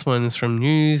 okay. This one's from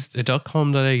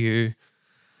news.com.au.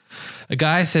 A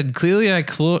guy said, "Clearly, I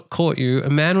caught you. A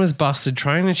man was busted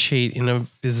trying to cheat in a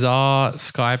bizarre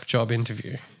Skype job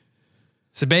interview."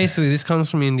 So basically, this comes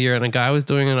from India, and a guy was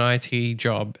doing an IT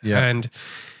job, Yeah. and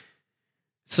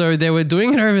so they were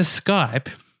doing it over Skype.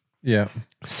 Yeah.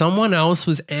 Someone else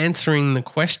was answering the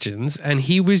questions and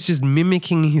he was just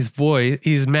mimicking his voice,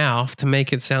 his mouth to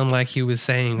make it sound like he was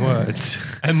saying words.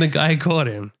 And the guy caught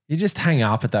him. You just hang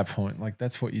up at that point. Like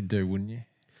that's what you'd do, wouldn't you?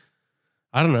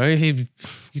 I don't know.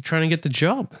 You're trying to get the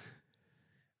job.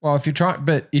 Well,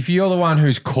 if you're the one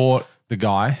who's caught the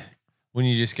guy,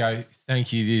 wouldn't you just go,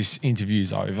 "Thank you, this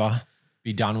interview's over.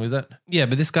 Be done with it." Yeah,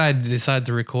 but this guy decided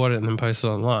to record it and then post it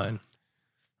online.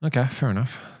 Okay, fair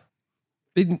enough.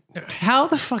 But how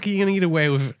the fuck are you going to get away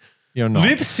with You're not.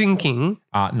 lip syncing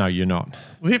No, you're not.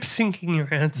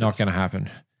 your answers? Not going to happen.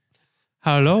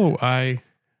 Hello,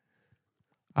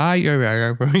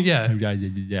 yeah.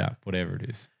 Yeah, whatever it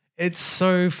is. It's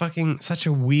so fucking such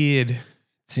a weird.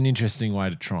 It's an interesting way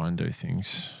to try and do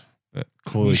things. But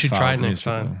clearly should try it failed next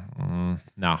miserably.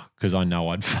 No, because I know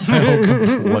I'd fail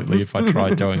completely if I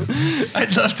tried doing it.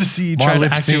 I'd love to see you My try to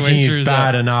lip act your way syncing is through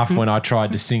bad that. enough when I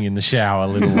tried to sing in the shower,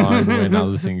 let alone when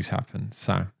other things happen.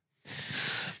 So,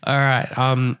 All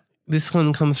right. This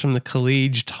one comes from the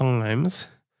Khaleej Times.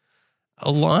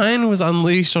 A lion was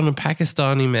unleashed on a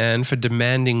Pakistani man for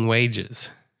demanding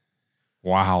wages.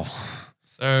 wow.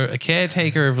 So a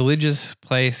caretaker of a religious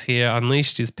place here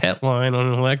unleashed his pet lion on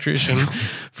an electrician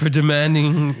for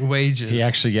demanding wages. He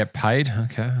actually get paid?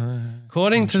 Okay.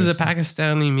 According to the Interesting.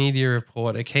 Pakistani media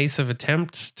report, a case of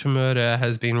attempt to murder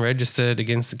has been registered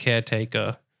against the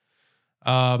caretaker.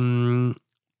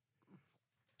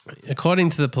 According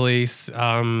to the police,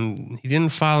 he didn't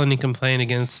file any complaint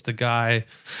against the guy.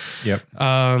 Yep.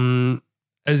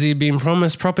 As he'd been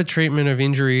promised proper treatment of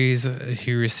injuries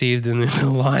he received in the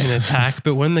lion attack.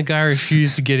 But when the guy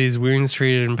refused to get his wounds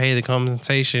treated and pay the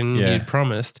compensation Yeah. he had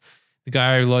promised, the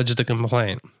guy lodged a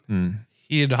complaint. Mm.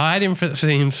 He had hired him for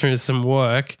some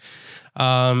work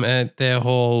at their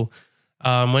hall.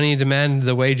 When he demanded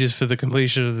the wages for the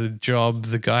completion of the job,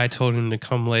 the guy told him to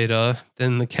come later.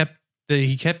 Then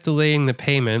he kept delaying the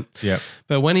payment. Yep.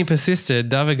 But when he persisted,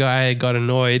 the other guy got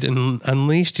annoyed and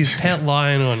unleashed his pet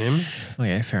lion on him. Oh,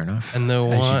 yeah, fair enough. And the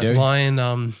As you do.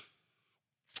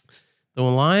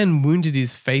 lion wounded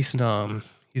his face and arm.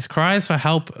 His cries for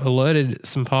help alerted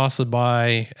some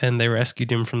passerby, and they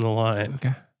rescued him from the lion.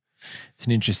 Okay. It's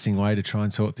an interesting way to try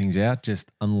and sort things out. Just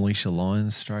unleash a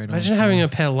lion straight on. Imagine having a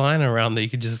pet lion around that you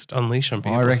could just unleash on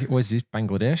people. I reckon, was this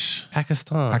Bangladesh?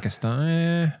 Pakistan. Pakistan?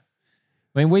 Yeah.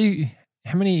 I mean,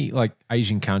 how many like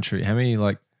Asian country, how many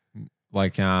how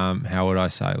would I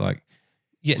say, like,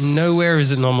 Yeah, nowhere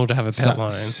is it normal to have a pet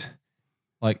lion.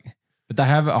 Like, but they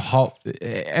have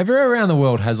everywhere around the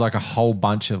world has like a whole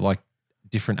bunch of like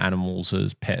different animals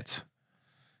as pets.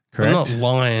 Correct? Well, not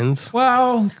lions.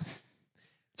 Well,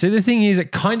 see, the thing is,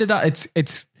 it kind of does.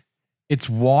 It's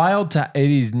wild it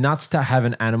is nuts to have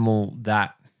an animal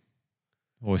that,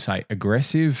 or say,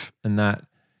 aggressive and that.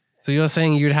 So you're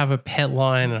saying you'd have a pet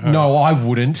lion at home? No, I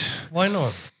wouldn't, Why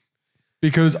not?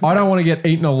 because I don't want to get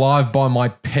eaten alive by my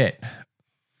pet.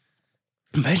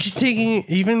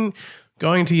 Imagine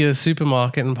going to your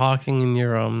supermarket and parking in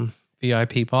your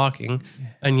VIP parking,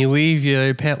 and you leave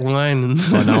your pet lion. And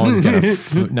Oh,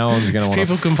 no one's gonna want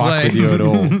People to fuck with complain. you at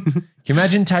all. Can you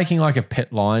imagine taking like a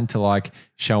pet lion to like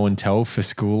show and tell for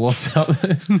school or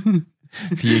something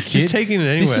for your kid? Just taking it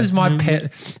anywhere. This is my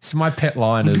pet. This is my pet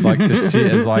lion. Is like the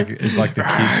is like the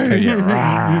kids' pet,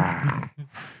 yeah,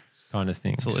 kind of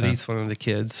thing. So it So, eats one of the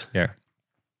kids. yeah,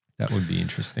 That would be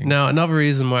interesting. Now, another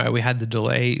reason why we had the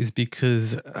delay is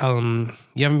because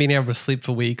you haven't been able to sleep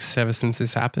for weeks ever since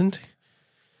this happened.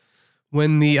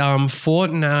 When the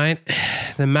Fortnite,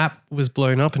 the map was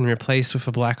blown up and replaced with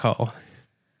a black hole.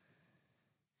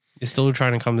 You're still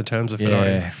trying to come to terms with it, aren't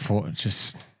you? Yeah,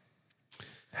 just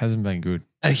hasn't been good.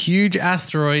 A huge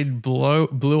asteroid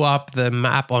blew up the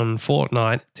map on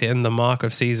Fortnite to end the mark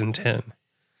of Season 10.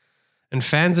 And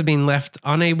fans have been left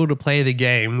unable to play the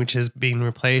game, which has been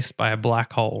replaced by a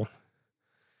black hole.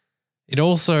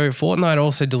 Fortnite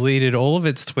also deleted all of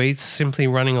its tweets, simply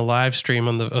running a live stream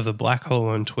of the black hole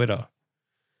on Twitter,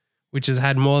 which has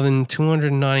had more than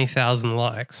 290,000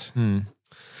 likes,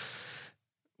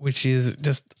 which is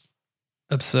just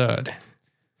absurd.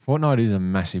 Fortnite is a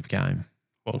massive game.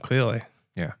 Well, clearly.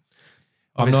 Yeah.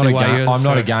 Obviously, I'm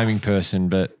not a gaming person,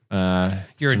 but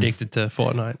you're addicted to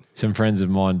Fortnite. Some friends of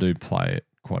mine do play it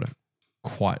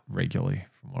quite regularly,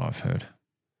 from what I've heard.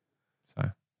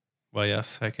 So, well,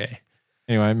 yes, okay.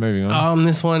 Anyway, moving on.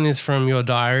 This one is from your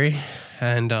diary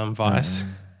and Vice.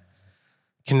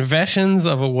 Confessions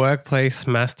of a workplace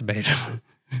masturbator.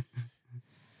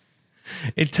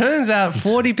 It turns out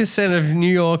 40% of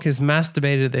New Yorkers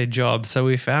masturbated at their job, so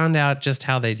we found out just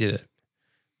how they did it.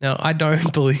 Now, I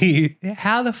don't believe...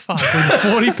 How the fuck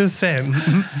would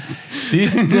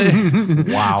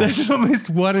 40%? Wow. That's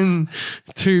almost 1 in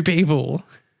 2 people.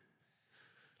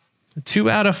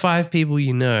 2 out of 5 people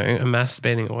you know are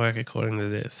masturbating at work, according to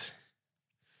this.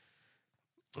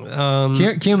 Can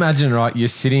you imagine, right? You're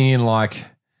sitting in like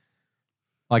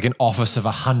an office of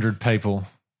 100 people.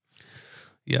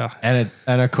 Yeah. And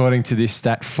according to this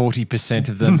stat, 40%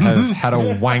 of them have had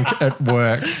a wank at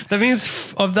work. That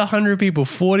means of the 100 people,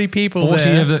 40 people 40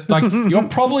 there. of the, you're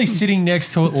probably sitting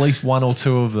next to at least 1 or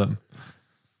 2 of them.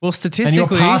 Well, statistically...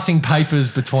 And you're passing papers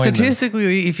between them.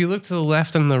 Statistically, if you look to the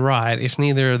left and the right, if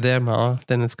neither of them are,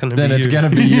 then it's going to be you. Then it's going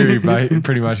to be you,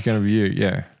 pretty much going to be you,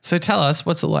 yeah. So tell us,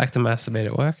 what's it like to masturbate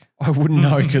at work? I wouldn't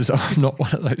know because I'm not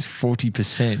one of those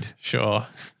 40%. Sure.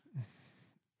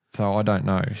 So I don't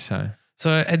know, So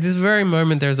at this very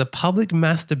moment, there's a public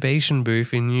masturbation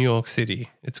booth in New York City.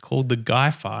 It's called the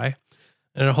Guy-Fi,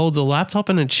 and it holds a laptop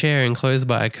and a chair enclosed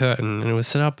by a curtain, and it was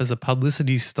set up as a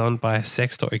publicity stunt by a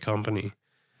sex toy company.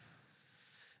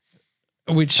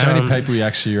 Which how many people you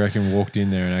actually reckon walked in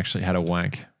there and actually had a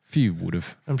wank? A few would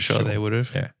have. I'm sure they would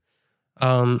have. Yeah.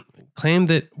 Claimed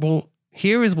that, well,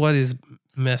 here is what is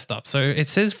messed up. So it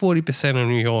says 40% of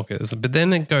New Yorkers, but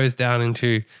then it goes down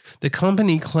into the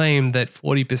company claimed that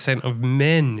 40% of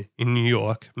men in New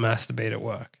York masturbate at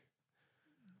work.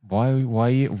 Why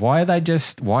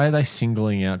are they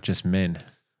singling out just men?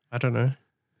 I don't know.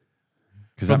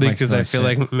 Probably because I feel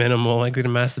like men are more likely to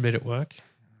masturbate at work.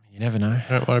 You never know. I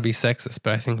don't want to be sexist,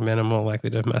 but I think men are more likely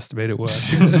to masturbate at work.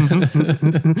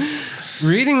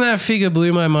 Reading that figure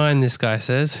blew my mind, this guy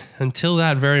says. Until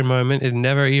that very moment, it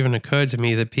never even occurred to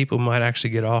me that people might actually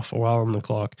get off while on the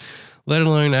clock, let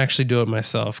alone actually do it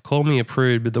myself. Call me a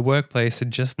prude, but the workplace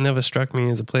had just never struck me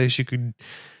as a place you could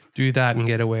do that and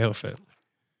get away with it.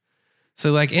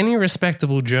 So like any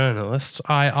respectable journalist,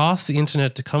 I asked the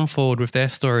internet to come forward with their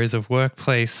stories of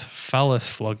workplace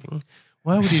phallus flogging.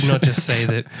 Why would you not just say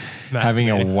that having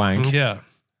a wank? Yeah.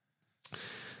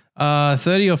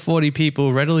 30 or 40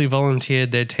 people readily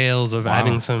volunteered their tales of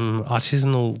adding some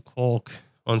artisanal cork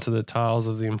onto the tiles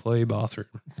of the employee bathroom.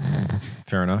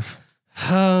 Fair enough.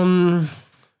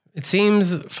 It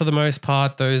seems for the most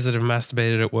part, those that have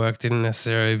masturbated at work didn't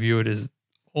necessarily view it as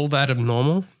all that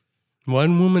abnormal.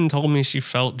 One woman told me she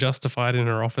felt justified in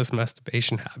her office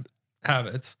masturbation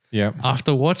habits. Yeah.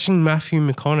 After watching Matthew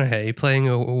McConaughey playing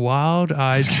a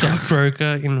wild-eyed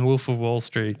stockbroker in Wolf of Wall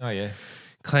Street. Oh yeah.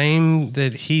 Claimed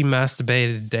that he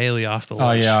masturbated daily after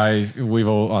lunch. Oh yeah, I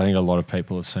think a lot of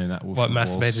people have seen that.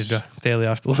 Masturbated daily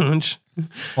after lunch?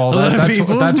 Well,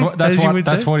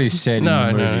 that's what he said.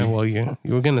 No. Well, you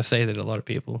were going to say that a lot of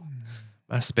people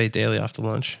masturbate daily after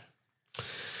lunch.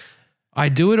 I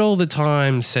do it all the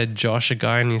time, said Josh, a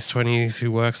guy in his 20s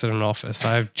who works at an office.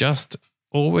 I've just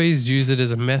always used it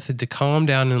as a method to calm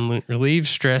down and relieve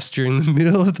stress during the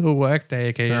middle of the workday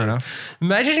occasion. Fair enough.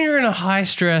 Imagine you're in a high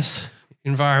stress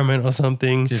environment or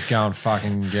something. Just go and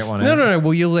fucking get one out. No.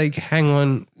 Well, you're like, hang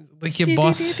on. Like your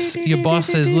boss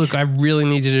says, look, I really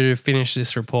need you to finish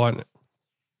this report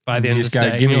by the end of the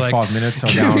day. Give me 5 minutes.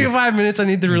 Give me 5 minutes. I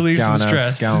need to relieve some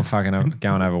stress. Go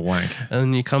and have a wank. And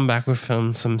then you come back with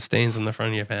some stains on the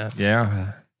front of your pants.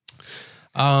 Yeah.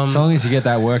 As long as you get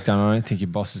that work done, I don't think your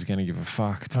boss is going to give a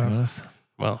fuck, to be honest.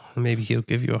 Well, maybe he'll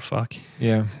give you a fuck.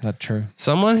 Yeah, that's true.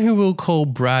 Someone who we'll call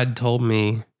Brad told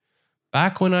me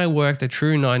Back when I worked a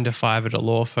true 9 to 5 at a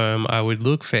law firm, I would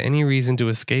look for any reason to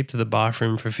escape to the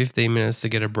bathroom for 15 minutes to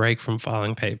get a break from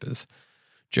filing papers.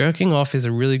 Jerking off is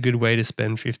a really good way to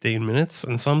spend 15 minutes,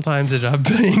 and sometimes it ended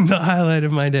up being the highlight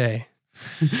of my day.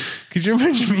 Could you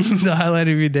imagine me the highlight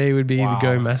of your day would be to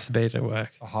go masturbate at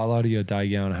work? The highlight of your day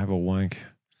going to have a wank.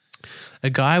 A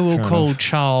guy we'll call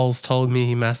Charles told me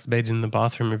he masturbated in the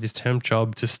bathroom of his temp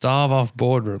job to starve off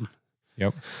boredom.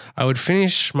 Yep. I would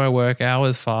finish my work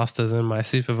hours faster than my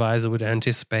supervisor would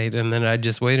anticipate, and then I'd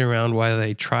just wait around while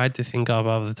they tried to think up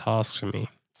other tasks for me.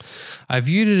 I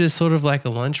viewed it as sort of like a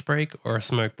lunch break or a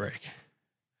smoke break.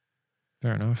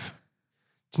 Fair enough.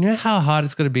 Do you know how hard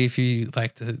it's got to be if you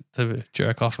like to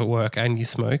jerk off at work and you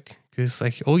smoke? Because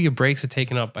like all your breaks are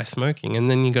taken up by smoking, and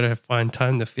then you got to find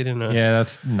time to fit in a... Yeah,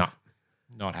 that's not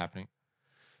happening.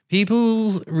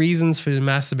 People's reasons for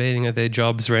masturbating at their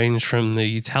jobs range from the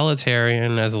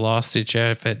utilitarian as a last-ditch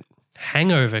effort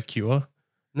hangover cure,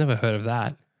 never heard of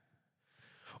that,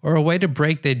 or a way to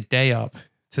break their day up,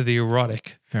 to the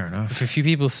erotic. Fair enough. With a few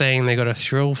people saying they got a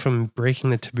thrill from breaking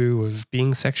the taboo of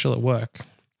being sexual at work.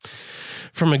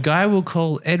 From a guy we'll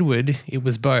call Edward, it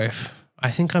was both. I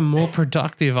think I'm more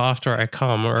productive after I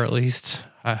come, or at least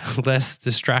less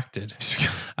distracted.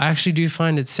 I actually do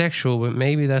find it sexual, but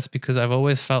maybe that's because I've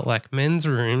always felt like men's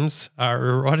rooms are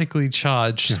erotically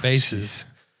charged spaces.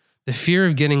 The fear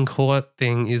of getting caught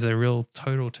thing is a real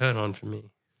total turn on for me.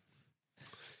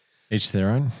 Each their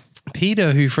own.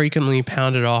 Peter, who frequently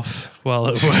pounded off while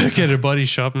at work at a body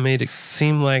shop, made it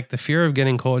seem like the fear of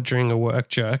getting caught during a work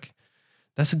jerk,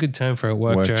 that's a good term for a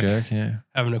work jerk, yeah.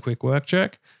 Having a quick work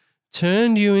jerk,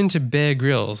 turned you into Bear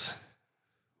Grylls.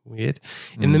 Weird.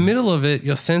 In the middle of it,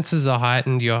 your senses are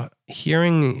heightened, your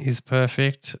hearing is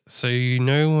perfect, so you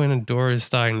know when a door is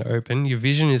starting to open, your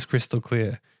vision is crystal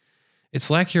clear. It's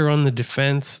like you're on the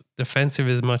defensive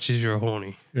as much as you're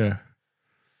horny. Yeah.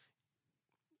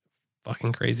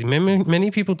 Fucking crazy. Many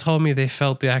people told me they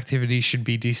felt the activity should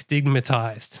be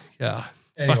destigmatized. Yeah.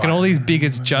 Anyway. Fucking all these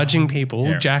bigots judging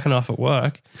people jacking off at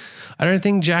work. I don't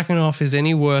think jacking off is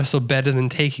any worse or better than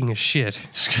taking a shit.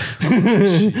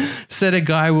 Said a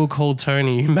guy we'll call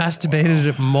Tony who masturbated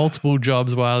at multiple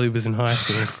jobs while he was in high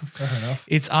school. Fair enough.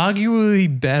 It's arguably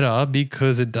better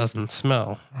because it doesn't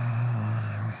smell.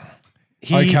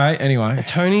 Okay, anyway.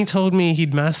 Tony told me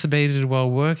he'd masturbated while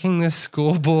working the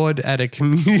scoreboard at a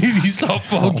community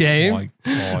softball game my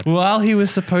God. while he was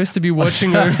supposed to be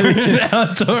watching over an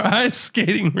outdoor ice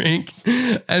skating rink,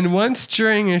 and once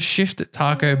during a shift at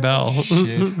Taco Bell.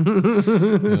 Shit.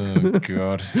 Oh,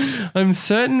 God. I'm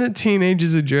certain that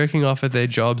teenagers are jerking off at their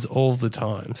jobs all the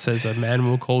time, says a man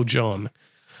we'll call John.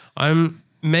 I'm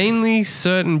mainly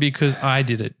certain because I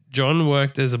did it. John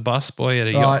worked as a busboy at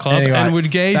a yacht club and would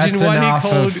gauge in what he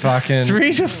called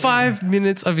 3 to 5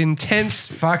 minutes of intense...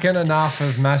 Fucking enough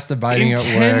of masturbating at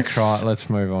work. Right, let's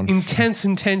move on. Intense,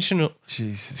 intentional...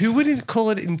 Jesus. Who would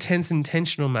call it intense,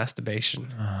 intentional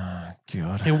masturbation? Oh,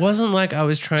 God. It wasn't like I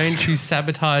was trying to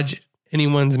sabotage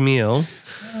anyone's meal.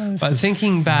 But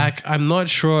thinking back, I'm not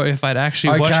sure if I'd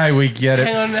actually wash... Okay, we get it.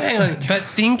 Hang on. But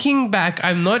thinking back,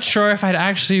 I'm not sure if I'd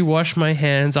actually wash my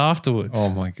hands afterwards.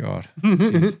 Oh, my God.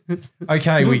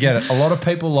 Okay, we get it. A lot of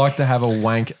people like to have a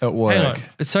wank at work. Hang on.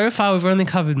 But so far, we've only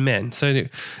covered men. So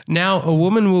now a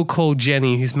woman we'll call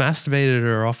Jenny, who's masturbated at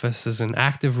her office, as an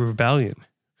act of rebellion.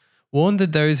 Warned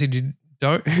that those who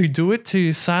do it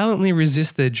to silently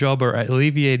resist their job or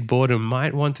alleviate boredom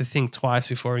might want to think twice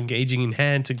before engaging in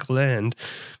hand-to-gland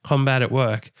combat at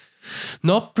work.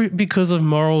 Not because of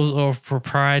morals or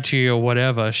propriety or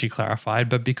whatever, she clarified,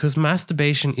 but because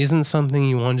masturbation isn't something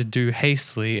you want to do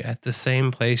hastily at the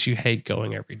same place you hate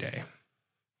going every day.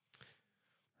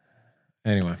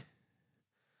 Anyway.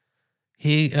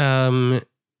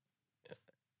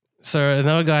 So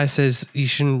another guy says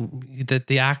that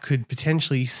the act could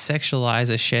potentially sexualize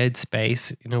a shared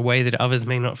space in a way that others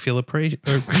may not feel appropriate.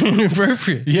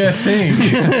 Yeah,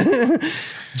 think.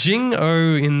 Jing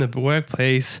O in the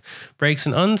workplace breaks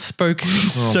an unspoken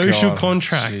social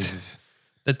contract. Jesus.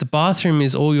 That the bathroom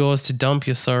is all yours to dump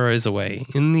your sorrows away.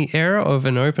 In the era of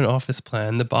an open office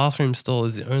plan, the bathroom stall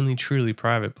is the only truly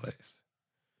private place.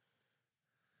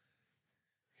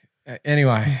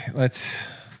 Anyway, let's...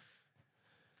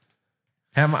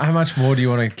 How much more do you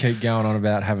want to keep going on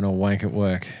about having a wank at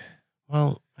work?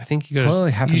 Well, I think you got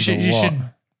Clearly happens a lot. You should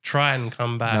try and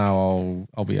come back. No,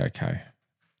 I'll be okay.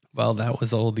 Well, that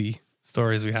was all the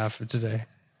stories we have for today.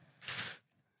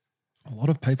 A lot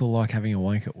of people like having a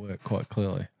wank at work, quite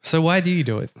clearly. So why do you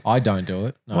do it? I don't do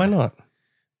it. No. Why not?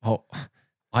 Oh,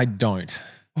 I don't.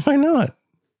 Why not?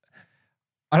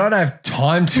 I don't have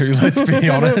time to, let's be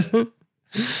honest. For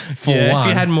if one.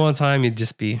 you had more time, you'd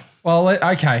just be Well,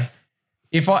 okay.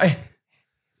 If I,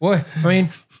 well, I mean,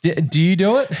 do you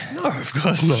do it? No, of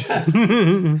course not.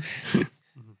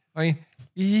 I mean,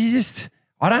 you just,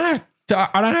 I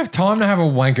don't have time to have a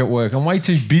wank at work. I'm way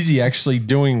too busy actually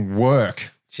doing work.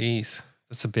 Jeez,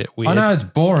 that's a bit weird. I know it's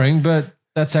boring, but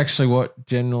that's actually what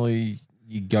generally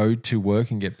you go to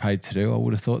work and get paid to do. I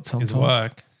would have thought sometimes. Is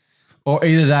work. Or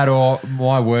either that or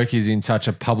my work is in such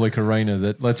a public arena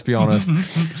that, let's be honest,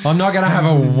 I'm not going to have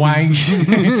a wank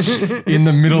in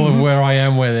the middle of where I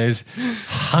am where there's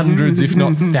hundreds, if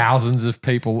not thousands of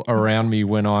people around me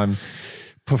when I'm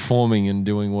performing and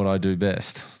doing what I do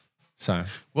best. So,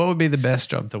 what would be the best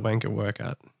job to wank at work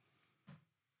at?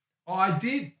 Oh, I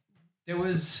did. There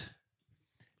was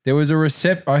a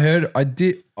receptionist. A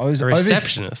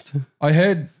receptionist?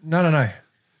 No.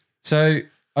 So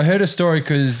I heard a story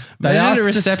because they Imagine asked a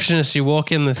receptionist, you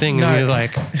walk in the thing and you're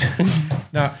like,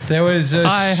 no, there was a,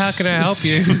 hi, how can I help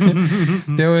you?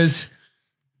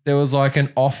 there was like an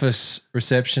office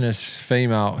receptionist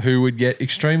female who would get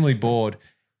extremely bored,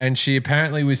 and she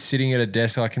apparently was sitting at a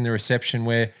desk like in the reception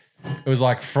where it was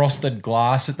like frosted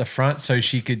glass at the front, so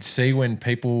she could see when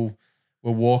people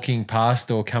were walking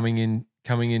past or coming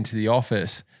into the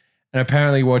office. And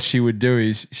apparently what she would do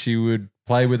is she would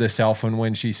play with herself, and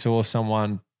when she saw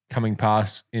someone coming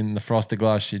past in the frosted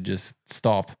glass, she'd just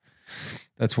stop.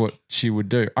 That's what she would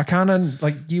do. I can't,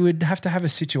 you would have to have a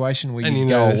situation where you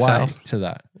go away to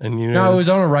that. And No, it was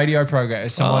on a radio program.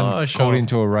 Someone called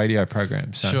into a radio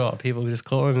program. So. Sure, people just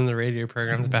call in the radio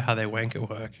programs about how they wank at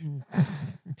work.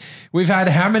 We've had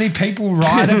how many people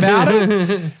write about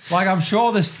it? Like, I'm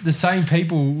sure the same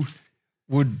people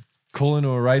would call into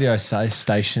a radio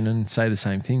station and say the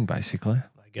same thing, basically.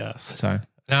 I guess. So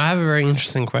now I have a very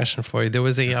interesting question for you. There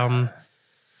was this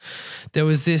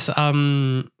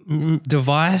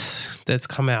device that's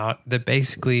come out that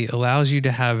basically allows you to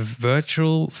have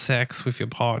virtual sex with your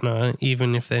partner,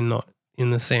 even if they're not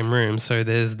in the same room. So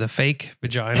there's the fake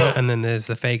vagina and then there's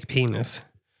the fake penis.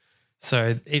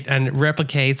 So it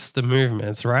replicates the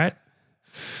movements, right?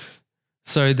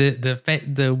 So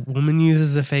the woman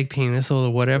uses the fake penis, or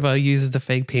the whatever uses the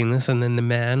fake penis, and then the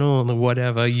man or the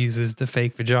whatever uses the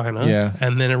fake vagina. Yeah.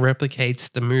 And then it replicates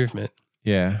the movement.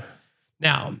 yeah.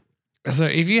 Now, so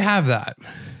if you have that,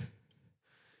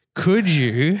 could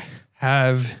you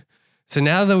have... So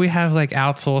now that we have like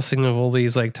outsourcing of all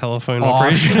these like telephone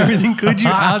operations and everything, could you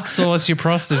outsource your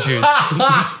prostitutes?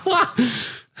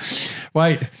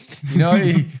 Wait,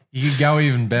 you could go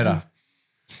even better.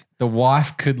 The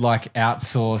wife could like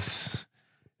outsource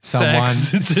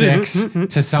someone's sex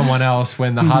to someone else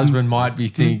when the husband might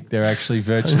think they're actually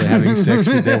virtually having sex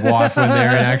with their wife when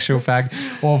they're in actual fact,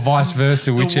 or vice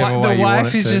versa, whichever way you want it to. The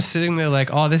wife is just sitting there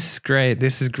like, oh, this is great.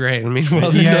 And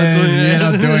meanwhile, they're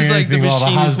not doing anything like the while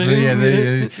the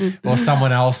husband, or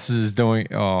someone else is doing.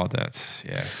 Oh, that's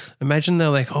Imagine they're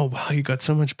like, oh wow, you got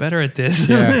so much better at this.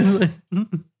 Yeah.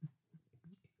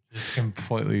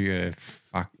 Completely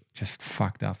just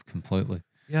fucked up completely.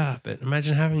 Yeah, but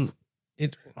imagine having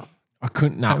it. I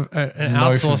couldn't. No, an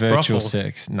no for outsourced virtual brothel.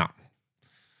 sex. No.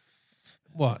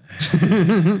 What?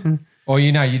 Or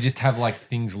you just have like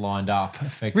things lined up.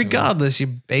 Effectively. Regardless, you're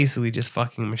basically just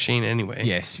fucking a machine anyway.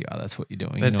 Yes, yeah, that's what you're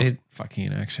doing. But you're not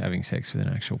fucking having sex with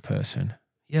an actual person.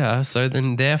 Yeah. So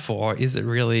then, therefore, is it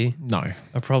really No.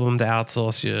 a problem to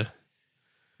outsource your?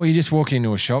 Well, you just walk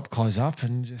into a shop, close up,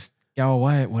 and just go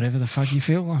away at whatever the fuck you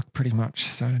feel like, pretty much.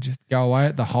 So just go away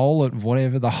at the hole at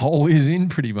whatever the hole is in,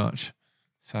 pretty much.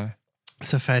 So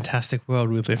it's a fantastic world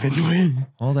we live in.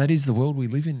 Well, that is the world we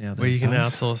live in now. Where you can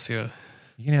outsource your.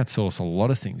 You can outsource a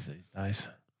lot of things these days.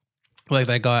 Like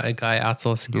a guy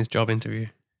outsourcing his job interview.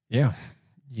 Yeah,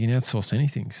 you can outsource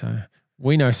anything. So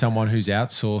we know someone who's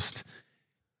outsourced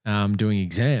doing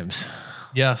exams.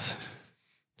 Yes.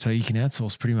 So you can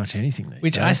outsource pretty much anything these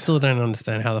Which days. I still don't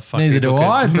understand how the fuck. Neither do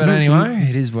I, but anyway,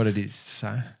 it is what it is.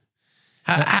 So,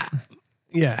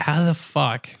 how the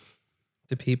fuck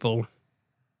do people?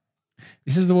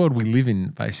 This is the world we live in,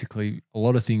 basically. A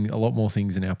lot more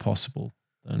things are now possible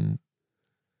than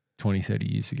 20,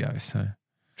 30 years ago. So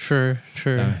True.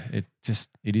 so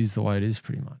it is the way it is,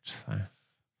 pretty much. So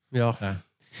Yeah. So,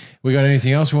 we got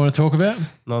anything else we want to talk about?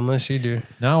 Not unless you do.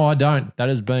 No, I don't. That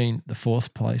has been the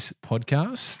Fourth Place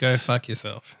Podcast. Go fuck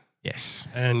yourself. Yes.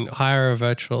 And hire a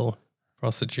virtual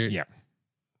prostitute. Yeah.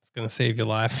 It's going to save your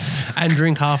life. And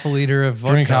drink half a liter of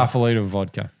vodka. Drink half a litre of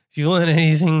vodka. If you learn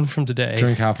anything from today,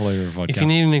 Drink half a litre of vodka. if you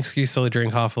need an excuse to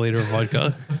drink half a liter of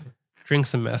vodka, drink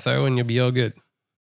some metho and you'll be all good.